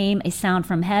there came a sound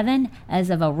from heaven as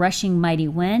of a rushing mighty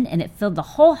wind, and it filled the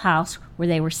whole house where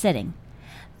they were sitting.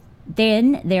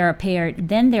 Then there appeared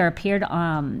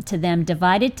to them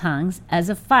divided tongues as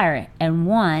of fire, and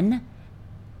one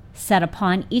sat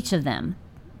upon each of them.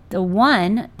 The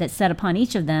one that sat upon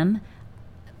each of them,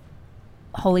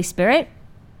 Holy Spirit,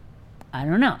 I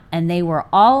don't know. And they were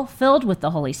all filled with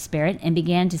the Holy Spirit and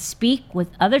began to speak with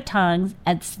other tongues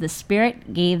as the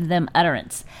Spirit gave them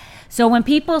utterance. So when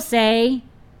people say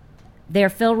they're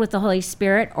filled with the Holy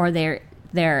Spirit, or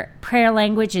their prayer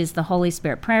language is the Holy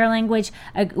Spirit prayer language,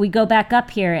 we go back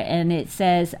up here and it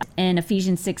says in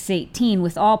Ephesians 6:18,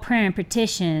 with all prayer and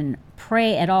petition,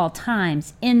 pray at all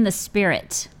times in the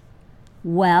Spirit.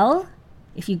 Well,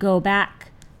 if you go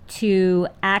back to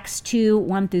Acts 2,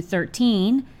 1 through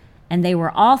 13, and they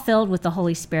were all filled with the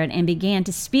Holy Spirit and began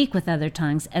to speak with other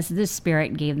tongues as the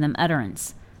Spirit gave them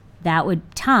utterance.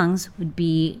 Tongues would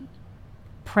be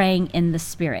praying in the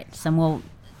Spirit. Some will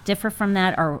differ from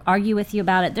that or argue with you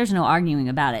about it. There's no arguing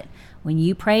about it. When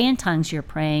you pray in tongues, you're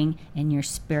praying in your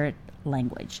spirit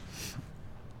language.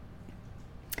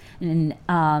 And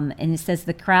it says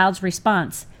the crowd's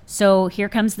response. So here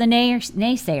comes the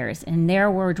naysayers, and there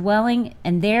were dwelling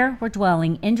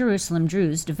in Jerusalem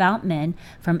Jews, devout men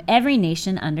from every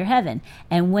nation under heaven.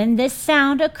 And when this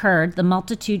sound occurred, the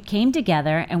multitude came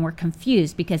together and were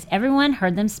confused, because everyone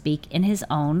heard them speak in his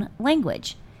own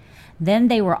language. Then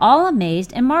they were all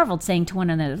amazed and marveled, saying to one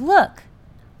another, look,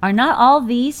 are not all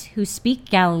these who speak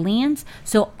Galileans?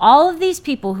 So all of these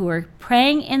people who were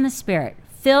praying in the Spirit,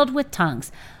 filled with tongues,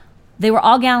 they were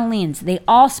all Galileans. They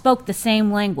all spoke the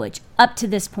same language up to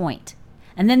this point.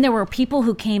 And then there were people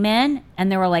who came in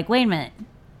and they were like, wait a minute.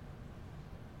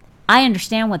 I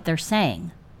understand what they're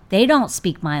saying. They don't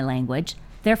speak my language.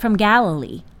 They're from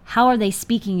Galilee. How are they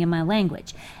speaking in my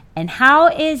language? And how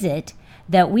is it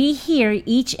that we hear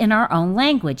each in our own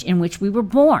language in which we were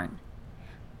born?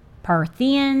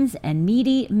 Parthians and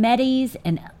Medes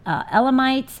and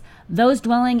Elamites, those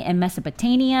dwelling in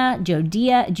Mesopotamia,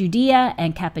 Judea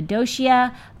and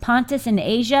Cappadocia, Pontus and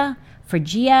Asia,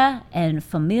 Phrygia and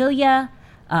Phrygia,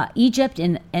 Egypt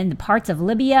and the parts of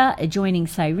Libya adjoining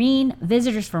Cyrene,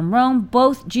 visitors from Rome,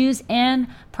 both Jews and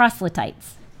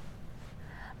proselytes,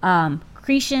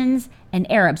 Cretians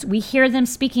and Arabs. We hear them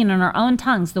speaking in our own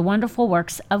tongues the wonderful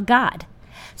works of God.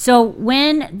 So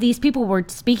when these people were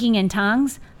speaking in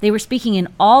tongues, they were speaking in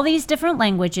all these different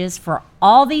languages for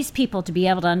all these people to be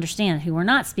able to understand who were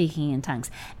not speaking in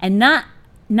tongues. And not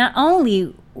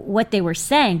only what they were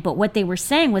saying, but what they were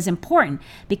saying was important,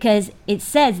 because it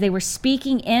says they were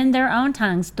speaking in their own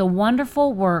tongues the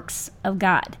wonderful works of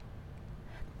God.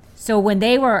 So when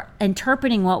they were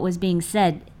interpreting what was being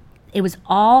said, it was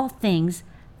all things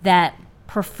that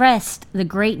professed the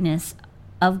greatness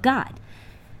of God.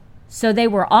 So they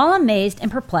were all amazed and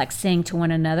perplexed, saying to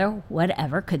one another,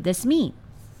 whatever could this mean?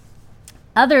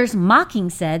 Others mocking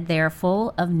said, they are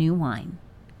full of new wine.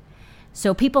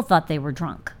 So people thought they were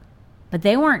drunk. But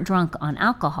they weren't drunk on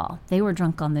alcohol. They were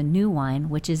drunk on the new wine,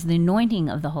 which is the anointing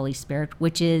of the Holy Spirit,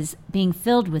 which is being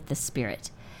filled with the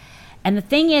Spirit. And the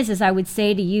thing is I would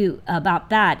say to you about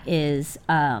that is,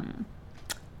 I've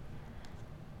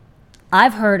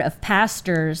heard of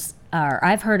pastors,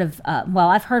 I've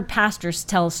heard pastors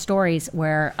tell stories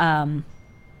where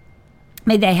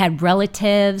maybe they had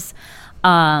relatives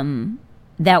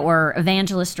that were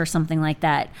evangelists or something like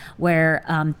that,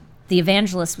 where the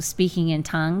evangelist was speaking in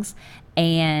tongues,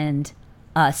 and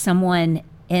someone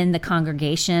in the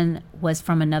congregation was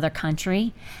from another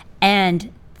country,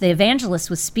 and the evangelist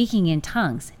was speaking in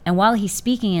tongues. And while he's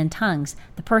speaking in tongues,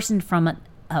 the person from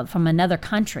another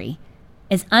country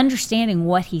is understanding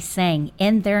what he's saying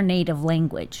in their native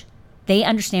language. They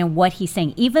understand what he's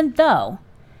saying, even though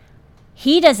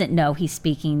he doesn't know he's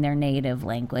speaking their native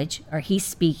language, or he's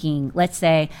speaking, let's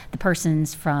say the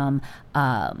person's from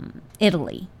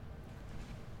Italy.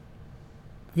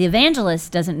 The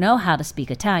evangelist doesn't know how to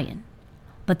speak Italian,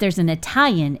 but there's an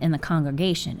Italian in the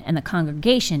congregation, and the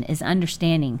congregation is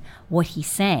understanding what he's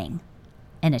saying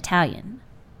in Italian.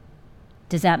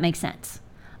 Does that make sense?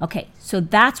 Okay, so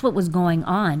that's what was going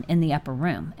on in the upper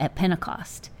room at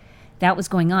Pentecost. That was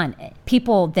going on.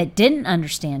 People that didn't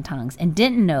understand tongues and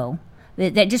didn't know,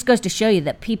 that just goes to show you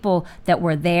that people that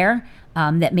were there,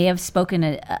 that may have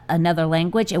spoken another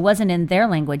language, it wasn't in their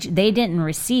language, they didn't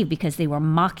receive because they were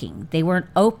mocking. They weren't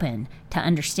open to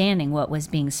understanding what was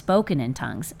being spoken in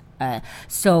tongues.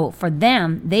 So for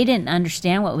them, they didn't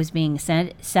understand what was being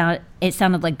said. It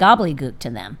sounded like gobbledygook to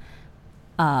them.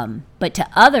 But to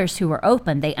others who were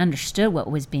open, they understood what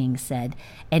was being said,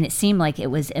 and it seemed like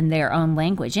it was in their own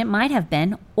language. It might have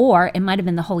been, or it might have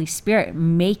been the Holy Spirit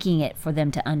making it for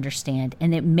them to understand,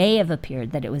 and it may have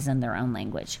appeared that it was in their own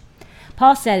language.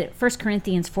 Paul said, 1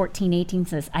 Corinthians 14:18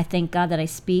 says, I thank God that I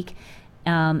speak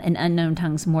in unknown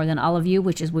tongues more than all of you,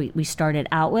 which is what we started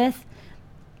out with.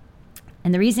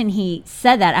 And the reason he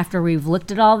said that after we've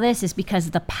looked at all this is because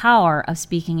of the power of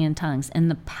speaking in tongues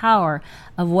and the power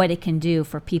of what it can do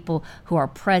for people who are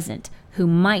present, who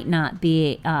might not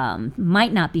be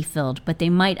filled, but they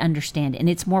might understand, and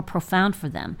it's more profound for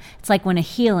them. It's like when a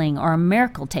healing or a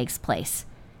miracle takes place.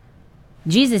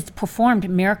 Jesus performed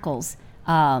miracles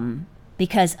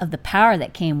because of the power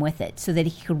that came with it, so that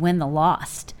he could win the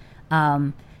lost.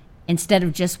 Instead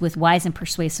of just with wise and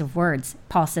persuasive words,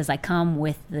 Paul says, I come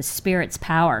with the Spirit's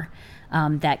power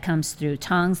that comes through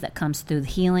tongues, that comes through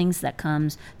healings, that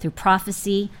comes through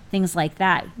prophecy, things like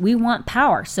that. We want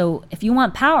power. So if you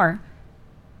want power,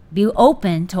 be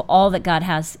open to all that God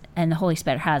has and the Holy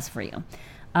Spirit has for you.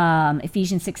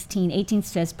 Ephesians 16:18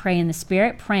 says, pray in the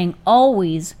Spirit, praying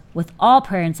always with all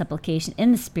prayer and supplication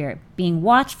in the Spirit, being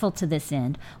watchful to this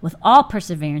end, with all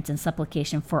perseverance and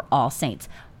supplication for all saints.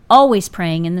 Always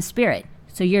praying in the Spirit.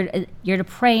 So you're to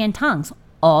pray in tongues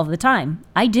all the time.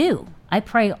 I do. I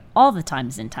pray all the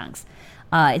times in tongues.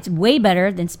 It's way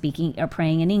better than speaking or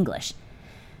praying in English.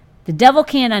 The devil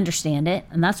can't understand it,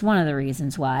 and that's one of the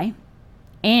reasons why.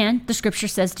 And the Scripture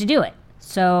says to do it.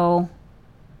 So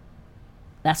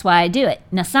that's why I do it.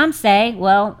 Now some say,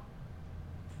 well,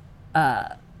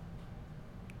 that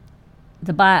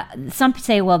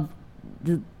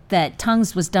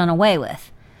tongues was done away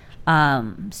with.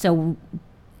 So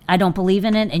I don't believe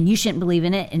in it, and you shouldn't believe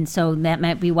in it, and so that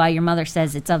might be why your mother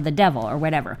says it's of the devil or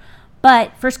whatever.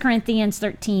 But 1 Corinthians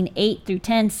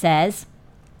 13:8-10 says,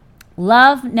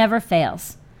 love never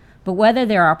fails, but whether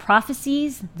there are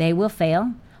prophecies, they will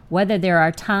fail. Whether there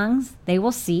are tongues, they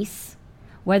will cease.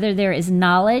 Whether there is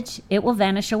knowledge, it will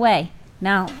vanish away.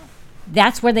 Now,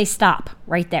 that's where they stop,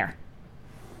 right there.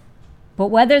 But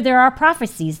whether there are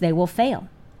prophecies, they will fail.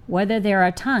 Whether there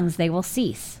are tongues, they will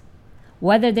cease.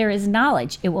 Whether there is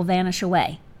knowledge, it will vanish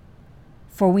away.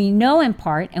 For we know in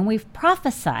part, and we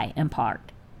prophesy in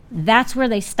part. That's where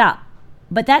they stop.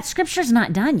 But that scripture's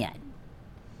not done yet.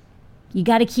 You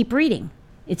got to keep reading.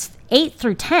 It's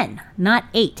 8-10, not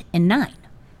 8 and 9.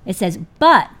 It says,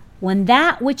 but when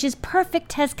that which is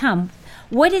perfect has come.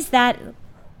 What is that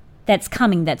that's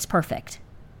coming that's perfect?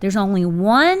 There's only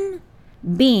one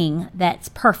being that's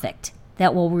perfect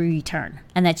that will return,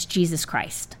 and that's Jesus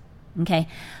Christ. Okay?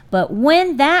 But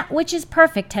when that which is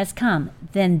perfect has come,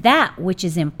 then that which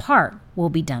is in part will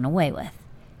be done away with.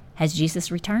 Has Jesus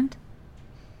returned?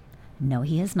 No,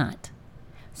 he has not.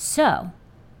 So,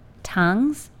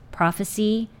 tongues,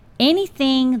 prophecy,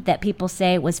 anything that people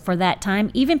say was for that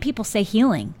time, even people say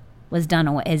healing is done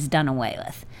away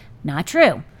with. Not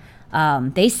true.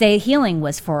 They say healing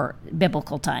was for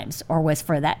biblical times or was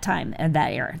for that time and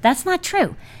that era. That's not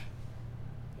true.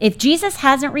 If Jesus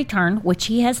hasn't returned, which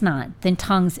he has not, then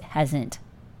tongues hasn't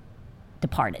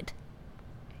departed.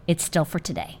 It's still for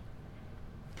today.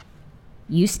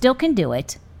 You still can do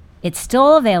it. It's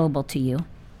still available to you.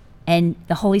 And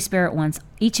the Holy Spirit wants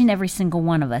each and every single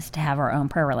one of us to have our own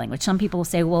prayer language. Some people will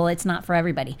say, well, it's not for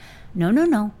everybody.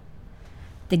 No.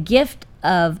 The gift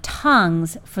of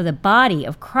tongues for the body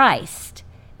of Christ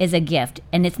is a gift.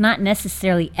 And it's not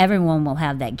necessarily everyone will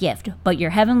have that gift. But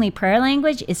your heavenly prayer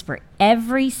language is for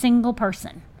every single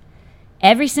person.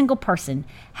 Every single person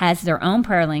has their own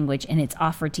prayer language, and it's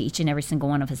offered to each and every single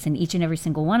one of us. And each and every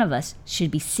single one of us should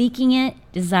be seeking it,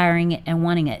 desiring it, and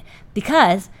wanting it,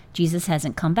 because Jesus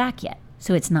hasn't come back yet.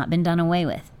 So it's not been done away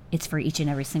with. It's for each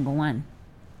and every single one.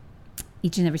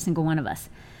 Each and every single one of us.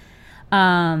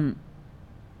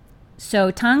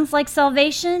 So tongues like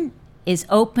salvation is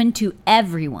open to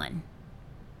everyone.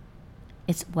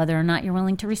 It's whether or not you're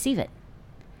willing to receive it.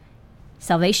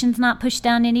 Salvation's not pushed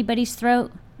down anybody's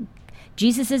throat.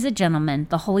 Jesus is a gentleman.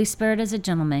 The Holy Spirit is a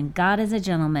gentleman. God is a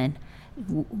gentleman.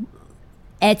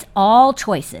 It's all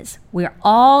choices. We're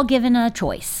all given a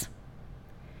choice.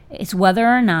 It's whether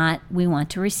or not we want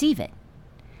to receive it.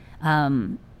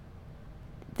 They're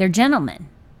gentlemen.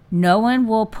 No one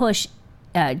will push.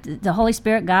 The Holy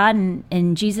Spirit, God,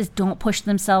 and Jesus don't push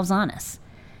themselves on us.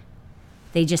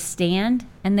 They just stand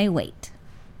and they wait.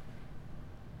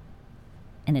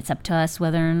 And it's up to us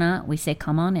whether or not we say,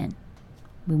 come on in.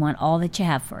 We want all that you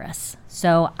have for us.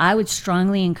 So I would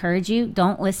strongly encourage you,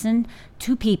 don't listen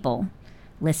to people.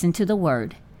 Listen to the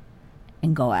word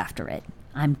and go after it.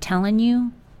 I'm telling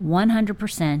you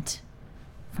 100%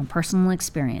 from personal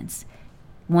experience.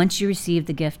 Once you receive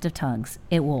the gift of tongues,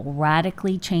 it will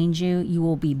radically change you. You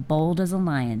will be bold as a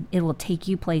lion. It will take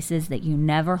you places that you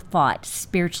never thought,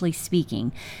 spiritually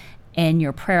speaking, in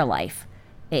your prayer life.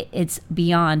 It's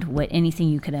beyond what anything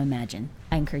you could imagine.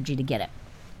 I encourage you to get it.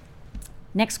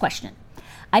 Next question.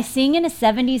 I sing in a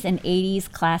 70s and 80s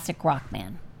classic rock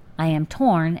band. I am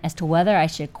torn as to whether I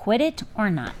should quit it or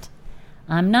not.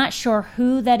 I'm not sure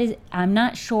who that is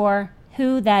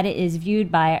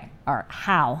viewed by, or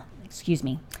how,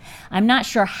 I'm not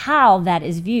sure how that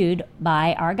is viewed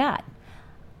by our God.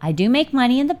 I do make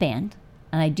money in the band,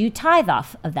 and I do tithe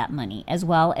off of that money as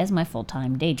well as my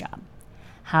full-time day job.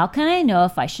 How can I know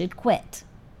if I should quit?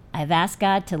 I've asked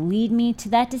God to lead me to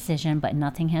that decision, but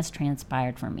nothing has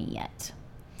transpired for me yet.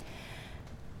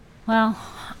 Well,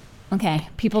 okay,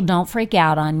 people don't freak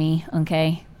out on me,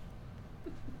 okay?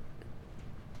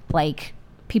 Like,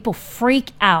 people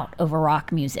freak out over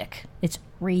rock music. It's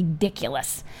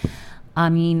ridiculous. I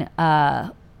mean,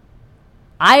 I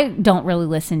don't really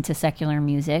listen to secular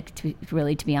music,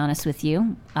 to be honest with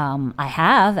you. I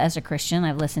have, as a Christian,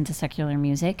 I've listened to secular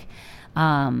music.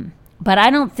 But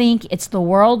I don't think it's the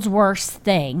world's worst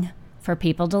thing for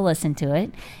people to listen to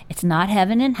it. It's not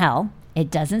heaven and hell.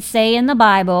 It doesn't say in the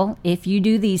Bible, if you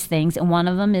do these things, and one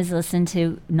of them is listen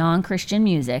to non-Christian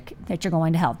music, that you're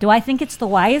going to hell. Do I think it's the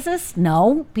wisest?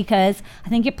 No, because I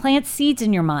think it plants seeds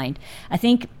in your mind. I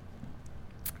think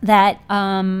that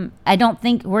I don't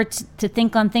think we're to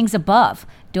think on things above.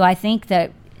 Do I think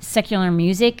that secular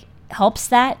music helps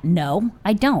that? No,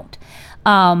 I don't.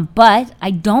 But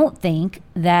I don't think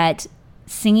that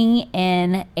singing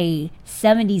in a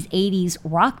 70s, 80s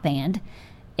rock band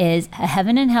is a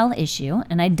heaven and hell issue.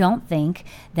 And I don't think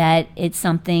that it's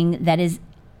something that is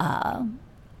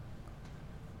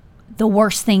the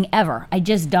worst thing ever. I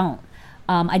just don't.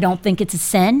 I don't think it's a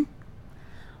sin.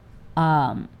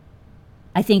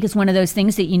 I think it's one of those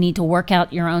things that you need to work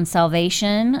out your own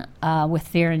salvation with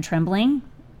fear and trembling.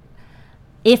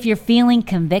 If you're feeling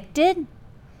convicted,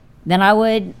 then I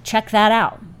would check that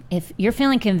out. If you're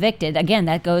feeling convicted, again,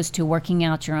 that goes to working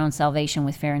out your own salvation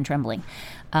with fear and trembling.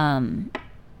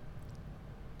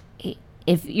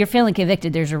 If you're feeling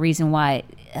convicted, there's a reason why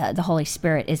the Holy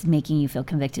Spirit is making you feel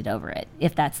convicted over it,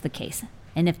 if that's the case.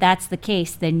 And if that's the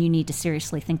case, then you need to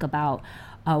seriously think about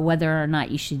whether or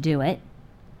not you should do it,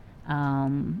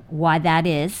 why that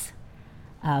is.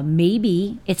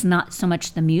 Maybe it's not so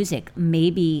much the music.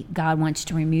 Maybe God wants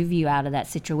to remove you out of that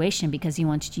situation because he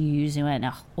wants to use you in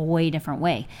a way different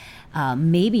way.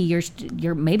 Maybe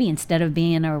you're maybe instead of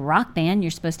being in a rock band, you're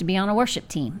supposed to be on a worship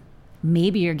team.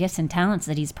 Maybe your gifts and talents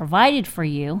that he's provided for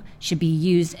you should be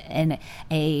used in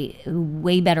a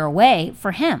way better way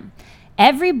for him.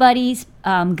 Everybody's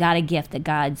got a gift that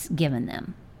God's given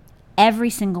them. Every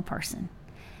single person.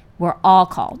 We're all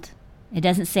called. It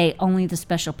doesn't say only the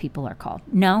special people are called.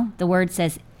 No, the word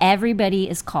says everybody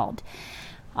is called.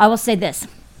 I will say this.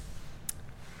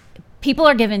 People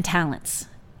are given talents,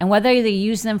 and whether they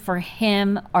use them for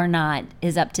him or not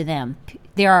is up to them.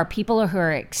 There are people who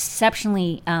are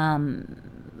exceptionally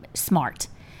smart,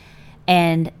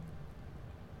 and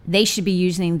they should be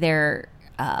using their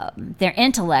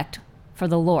intellect for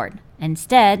the Lord.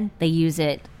 Instead, they use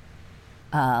it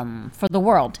for the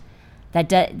world.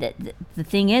 The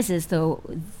thing is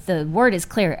the word is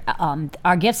clear.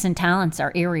 Our gifts and talents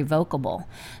are irrevocable.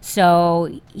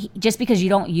 So just because you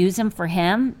don't use them for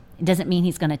Him, it doesn't mean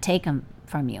He's going to take them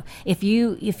from you. If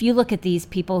you look at these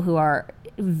people who are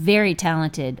very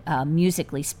talented,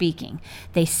 musically speaking,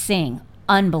 they sing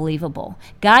unbelievable.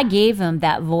 God gave them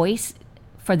that voice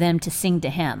for them to sing to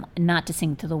Him, not to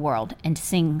sing to the world, and to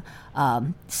sing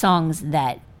songs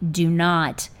that do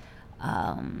not.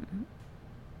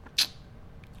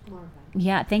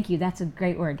 Yeah, thank you. That's a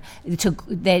great word.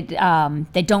 They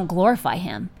don't glorify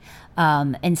Him.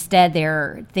 Instead,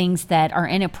 they're things that are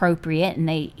inappropriate and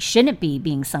they shouldn't be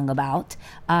being sung about.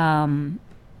 They'll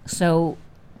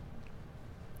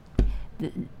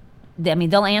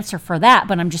answer for that,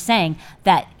 but I'm just saying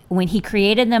that when He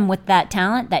created them with that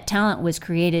talent was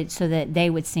created so that they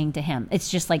would sing to Him. It's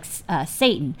just like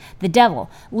Satan, the devil,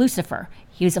 Lucifer.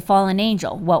 He was a fallen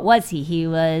angel. What was he? He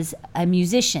was a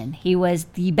musician. He was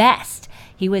the best.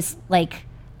 He was like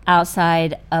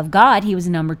outside of God, he was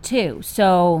number 2.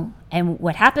 So, and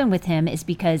what happened with him is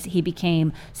because he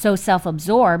became so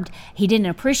self-absorbed, he didn't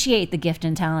appreciate the gift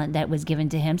and talent that was given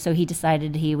to him, so he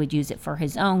decided he would use it for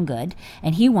his own good,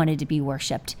 and he wanted to be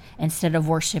worshipped instead of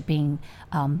worshiping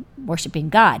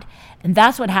God. And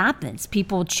that's what happens.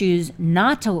 People choose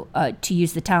not to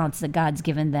use the talents that God's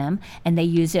given them, and they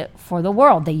use it for the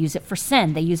world. They use it for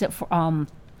sin. They use it for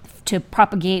to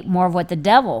propagate more of what the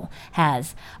devil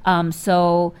has.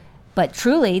 But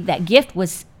truly, that gift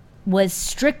was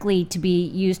strictly to be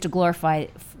used to glorify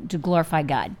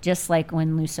God, just like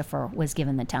when Lucifer was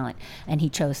given the talent and he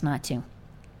chose not to.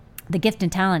 The gift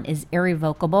and talent is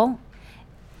irrevocable.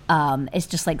 It's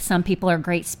just like some people are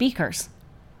great speakers.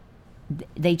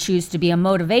 They choose to be a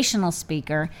motivational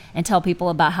speaker and tell people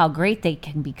about how great they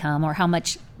can become or how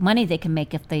much money they can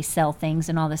make if they sell things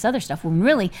and all this other stuff. When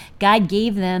really, God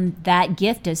gave them that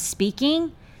gift of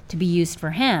speaking to be used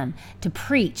for Him, to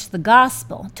preach the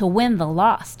gospel, to win the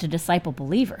lost, to disciple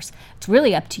believers. It's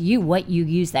really up to you what you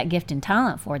use that gift and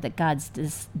talent for that God's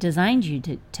designed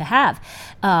you to have.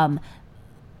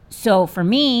 So for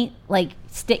me, like,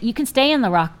 you can stay in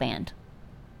the rock band.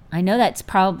 I know that's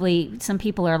probably, some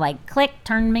people are like, click,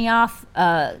 turn me off.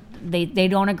 They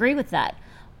don't agree with that.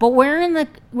 But where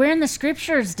in the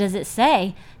scriptures does it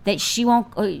say that she won't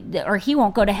or he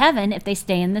won't go to heaven if they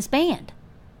stay in this band?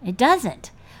 It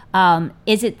doesn't.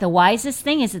 Is it the wisest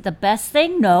thing? Is it the best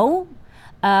thing? No.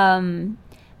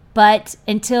 But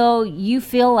until you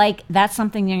feel like that's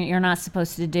something you're not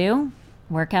supposed to do,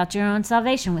 work out your own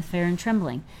salvation with fear and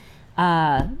trembling.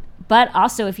 But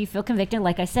also, if you feel convicted,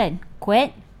 like I said,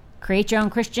 quit, create your own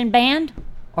Christian band,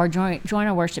 or join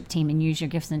a worship team and use your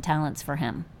gifts and talents for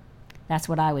Him. That's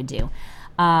what I would do.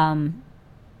 And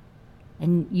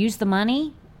use the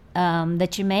money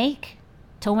that you make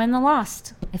to win the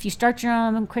lost. If you start your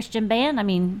own Christian band, I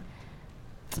mean,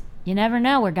 you never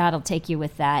know where God will take you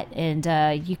with that. And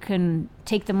you can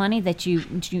take the money that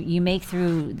you make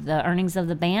through the earnings of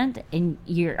the band, and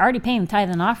you're already paying the tithe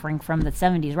and offering from the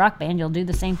 70s rock band. You'll do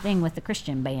the same thing with the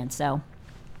Christian band. So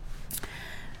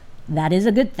that is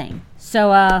a good thing.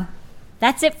 So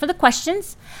that's it for the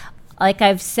questions. Like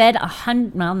I've said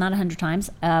not 100 times.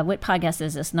 What podcast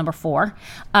is this? Number 4.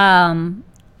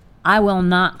 I will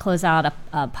not close out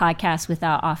a podcast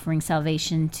without offering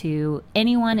salvation to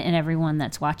anyone and everyone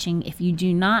that's watching. If you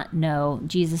do not know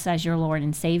Jesus as your Lord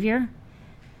and Savior,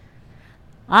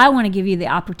 I want to give you the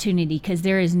opportunity, because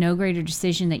there is no greater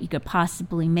decision that you could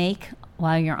possibly make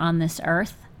while you're on this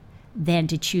earth than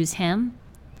to choose Him.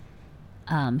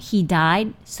 He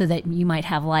died so that you might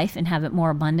have life and have it more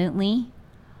abundantly.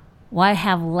 Why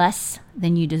have less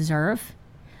than you deserve?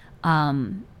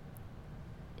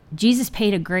 Jesus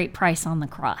paid a great price on the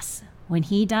cross. When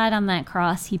He died on that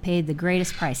cross, He paid the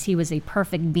greatest price. He was a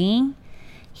perfect being.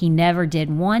 He never did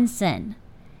one sin.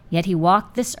 Yet He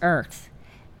walked this earth,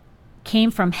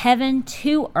 came from heaven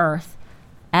to earth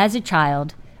as a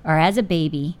child or as a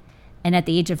baby, and at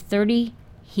the age of 30,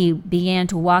 He began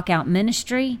to walk out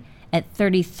ministry. At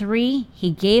 33,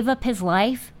 He gave up His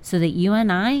life so that you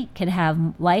and I could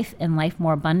have life and life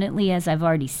more abundantly, as I've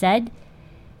already said.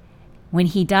 When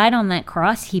He died on that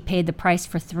cross, He paid the price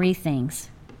for 3 things.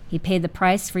 He paid the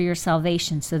price for your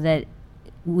salvation so that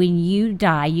when you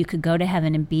die, you could go to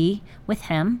heaven and be with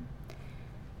Him.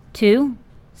 2,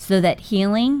 so that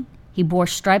healing, He bore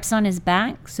stripes on His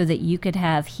back so that you could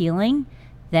have healing,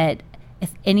 that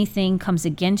if anything comes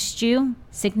against you,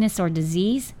 sickness or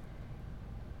disease,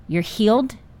 you're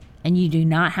healed and you do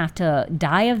not have to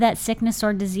die of that sickness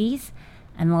or disease.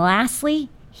 And lastly,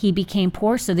 he became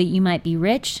poor so that you might be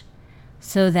rich,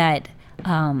 so that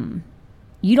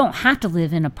you don't have to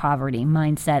live in a poverty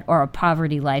mindset or a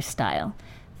poverty lifestyle.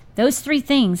 Those three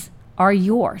things are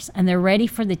yours, and they're ready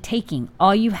for the taking.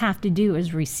 All you have to do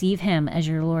is receive him as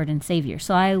your Lord and Savior.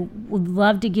 So I would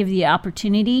love to give you the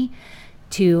opportunity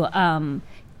to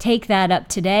take that up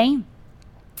today.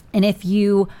 And if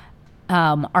you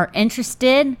are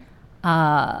interested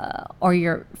or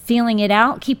you're feeling it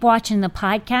out, keep watching the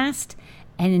podcast,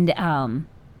 and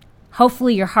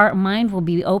hopefully your heart and mind will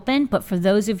be open. But for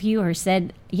those of you who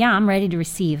said, yeah, I'm ready to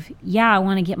receive. Yeah, I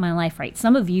want to get my life right.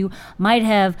 Some of you might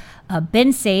have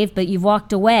been saved, but you've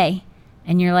walked away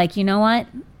and you're like, you know what?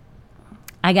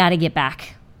 I got to get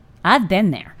back. I've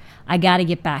been there. I got to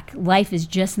get back. Life is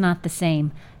just not the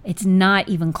same. It's not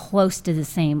even close to the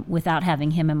same without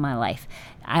having him in my life.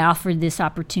 I offered this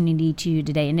opportunity to you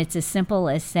today, and it's as simple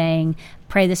as saying,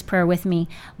 pray this prayer with me.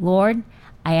 Lord,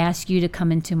 I ask you to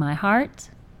come into my heart.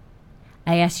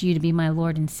 I ask you to be my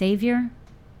Lord and Savior.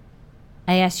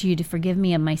 I ask you to forgive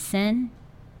me of my sin.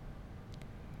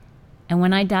 And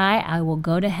when I die, I will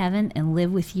go to heaven and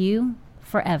live with you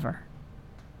forever.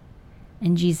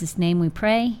 In Jesus' name we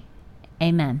pray.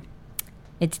 Amen.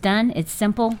 It's done. It's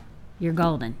simple. You're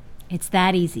golden. It's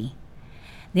that easy.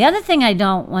 The other thing I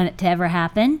don't want it to ever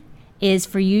happen is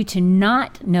for you to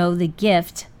not know the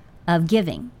gift of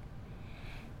giving.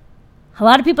 A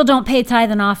lot of people don't pay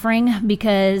tithe and offering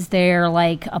because they're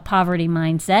like a poverty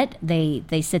mindset.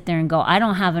 They sit there and go, I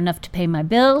don't have enough to pay my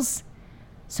bills,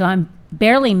 so I'm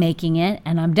barely making it,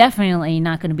 and I'm definitely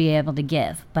not going to be able to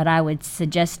give. But I would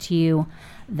suggest to you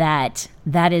that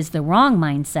that is the wrong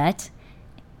mindset.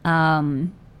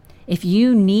 If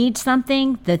you need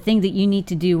something, the thing that you need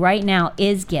to do right now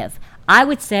is give. I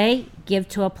would say give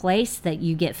to a place that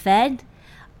you get fed.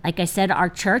 Like I said, our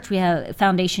church, we have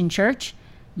Foundation Church.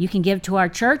 You can give to our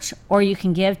church, or you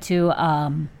can give to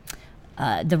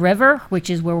the River, which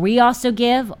is where we also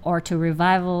give, or to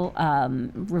Revival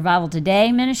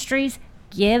Today Ministries.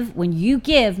 Give. When you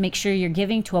give, make sure you're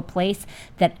giving to a place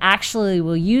that actually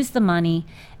will use the money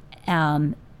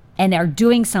and are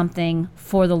doing something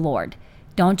for the Lord.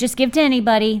 Don't just give to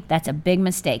anybody. That's a big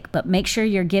mistake. But make sure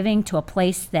you're giving to a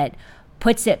place that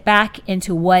puts it back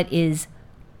into what is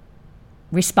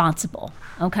responsible.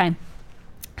 Okay?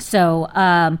 So what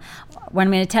I'm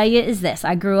going to tell you is this.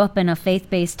 I grew up in a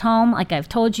faith-based home, like I've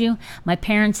told you. My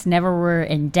parents never were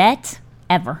in debt,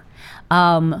 ever.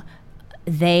 It's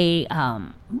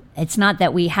not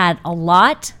that we had a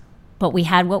lot, but we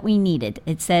had what we needed.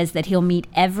 It says that he'll meet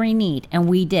every need, and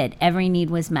we did. Every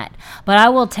need was met. But I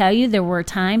will tell you, there were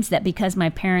times that because my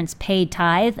parents paid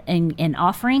tithe and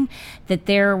offering, that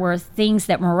there were things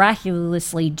that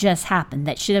miraculously just happened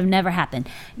that should have never happened.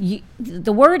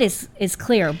 The word is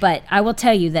clear, but I will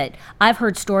tell you that I've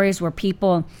heard stories where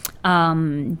people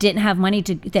didn't have money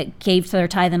that gave to their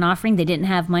tithe and offering. They didn't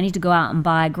have money to go out and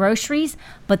buy groceries,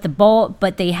 but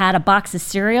they had a box of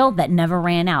cereal that never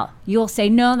ran out. You'll say,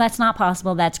 no, that's not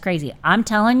possible. That's crazy. I'm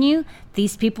telling you,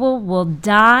 these people will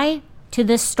die to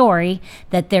this story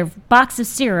that their box of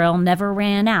cereal never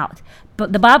ran out.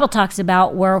 But the Bible talks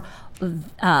about where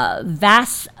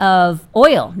vats of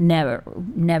oil never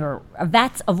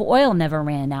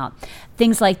ran out.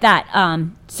 Things like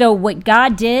that. So what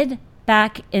God did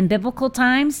back in biblical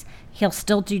times, he'll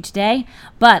still do today.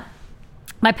 But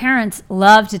my parents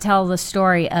love to tell the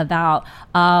story about,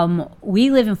 we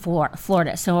live in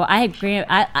Florida. So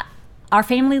our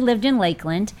family lived in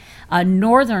Lakeland,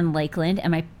 northern Lakeland,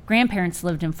 and my grandparents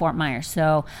lived in Fort Myers.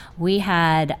 So we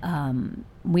had gone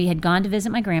to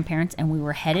visit my grandparents, and we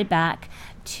were headed back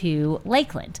to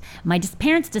Lakeland. My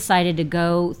parents decided to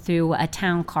go through a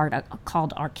town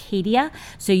called Arcadia.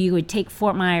 So you would take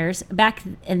Fort Myers. Back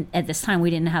at this time, we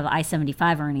didn't have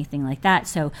I-75 or anything like that.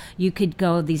 So you could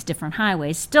go these different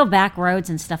highways, still back roads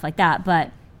and stuff like that, but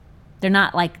they're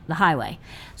not like the highway.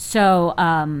 So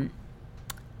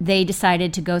they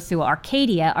decided to go through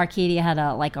Arcadia. Arcadia had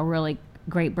a really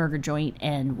great burger joint,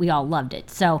 and we all loved it.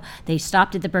 So they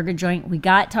stopped at the burger joint. We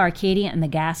got to Arcadia, and the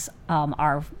gas,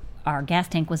 our gas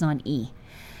tank was on E.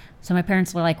 So my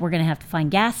parents were like, we're going to have to find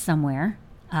gas somewhere.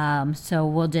 So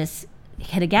we'll just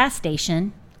hit a gas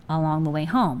station along the way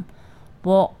home.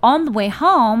 Well, on the way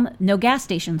home, no gas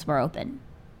stations were open.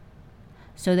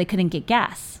 So they couldn't get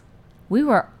gas. We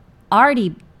were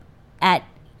already at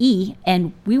E,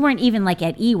 and we weren't even like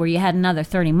at E where you had another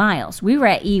 30 miles. We were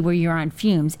at E where you're on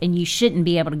fumes and you shouldn't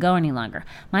be able to go any longer.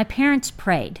 My parents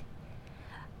prayed.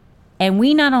 And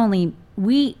we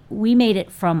made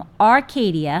it from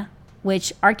Arcadia,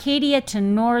 which Arcadia to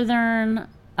northern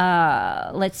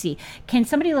let's see. Can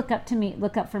somebody look up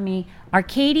for me,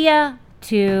 Arcadia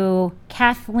to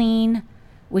Kathleen,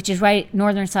 which is right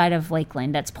northern side of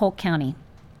Lakeland. That's Polk County.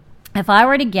 If I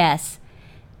were to guess,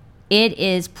 it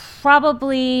is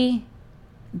probably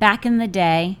back in the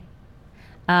day,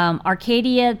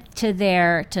 Arcadia to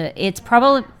there, it's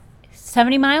probably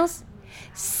 70 miles.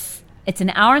 It's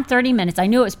an hour and 30 minutes. I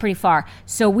knew it was pretty far.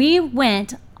 So we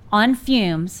went on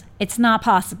fumes. It's not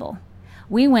possible.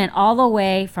 We went all the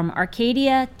way from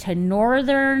Arcadia to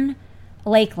northern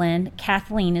Lakeland.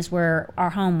 Kathleen is where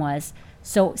our home was.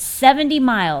 So 70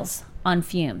 miles on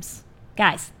fumes.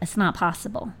 Guys, it's not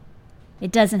possible.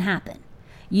 It doesn't happen.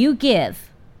 You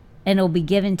give, and it'll be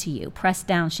given to you, pressed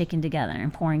down, shaken together,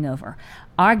 and pouring over.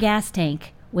 Our gas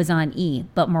tank was on E,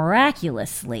 but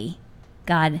miraculously,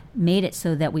 God made it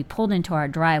so that we pulled into our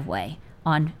driveway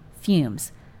on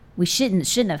fumes. We shouldn't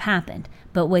have happened.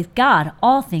 But with God,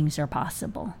 all things are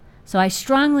possible. So I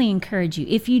strongly encourage you,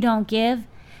 if you don't give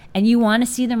and you want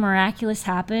to see the miraculous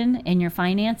happen in your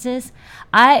finances,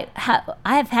 I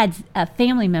have had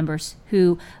family members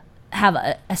who have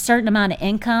a certain amount of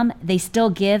income. They still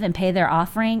give and pay their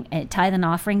offering, tithe and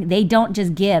offering. They don't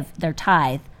just give their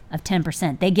tithe of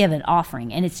 10%. They give an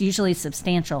offering, and it's usually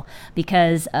substantial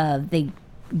because they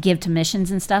give to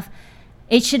missions and stuff.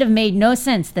 It should have made no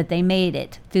sense that they made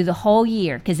it through the whole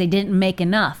year because they didn't make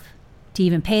enough to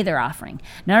even pay their offering.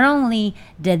 Not only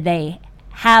did they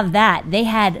have that, they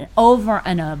had over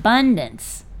an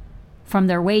abundance from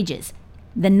their wages.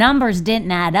 The numbers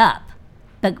didn't add up.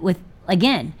 But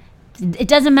again, it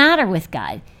doesn't matter with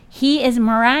God. He is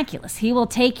miraculous. He will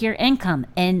take your income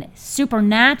and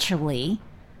supernaturally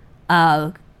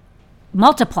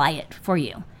multiply it for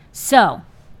you. So,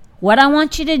 what I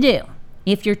want you to do,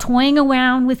 if you're toying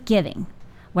around with giving,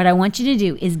 what I want you to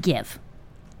do is give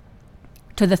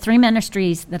to the 3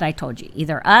 ministries that I told you.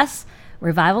 Either us,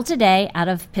 Revival Today out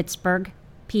of Pittsburgh,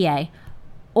 PA,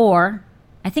 or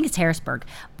I think it's Harrisburg,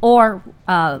 or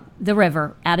The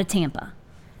River out of Tampa.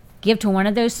 Give to one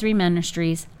of those 3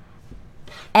 ministries.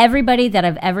 Everybody that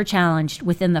I've ever challenged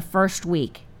within the first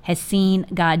week has seen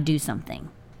God do something.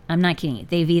 I'm not kidding you.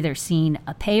 They've either seen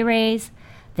a pay raise,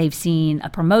 they've seen a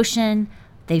promotion,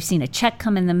 they've seen a check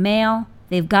come in the mail,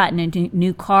 they've gotten a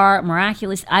new car,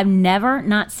 miraculous. I've never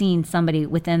not seen somebody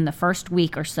within the first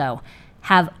week or so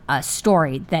have a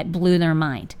story that blew their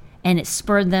mind. And it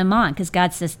spurred them on because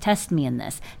God says, test me in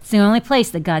this. It's the only place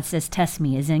that God says, test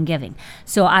me is in giving.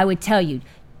 So I would tell you,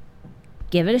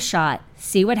 give it a shot,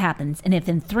 see what happens. And if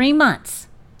in 3 months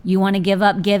you want to give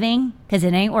up giving because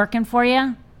it ain't working for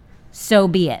you, so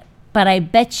be it. But I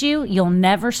bet you'll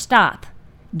never stop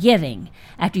giving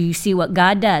after you see what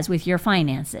God does with your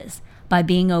finances by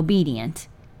being obedient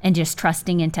and just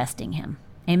trusting and testing Him.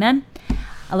 Amen?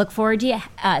 I look forward to you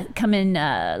coming.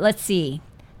 Let's see.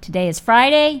 Today is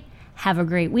Friday. Have a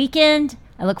great weekend.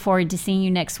 I look forward to seeing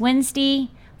you next Wednesday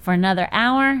for another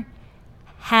hour.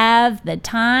 Have the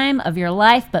time of your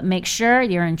life, but make sure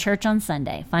you're in church on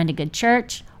Sunday. Find a good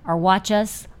church or watch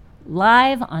us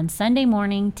live on Sunday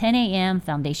morning, 10 a.m.,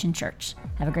 Foundation Church.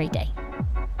 Have a great day.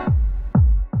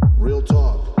 Real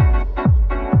talk.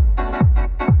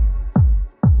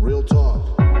 Real talk.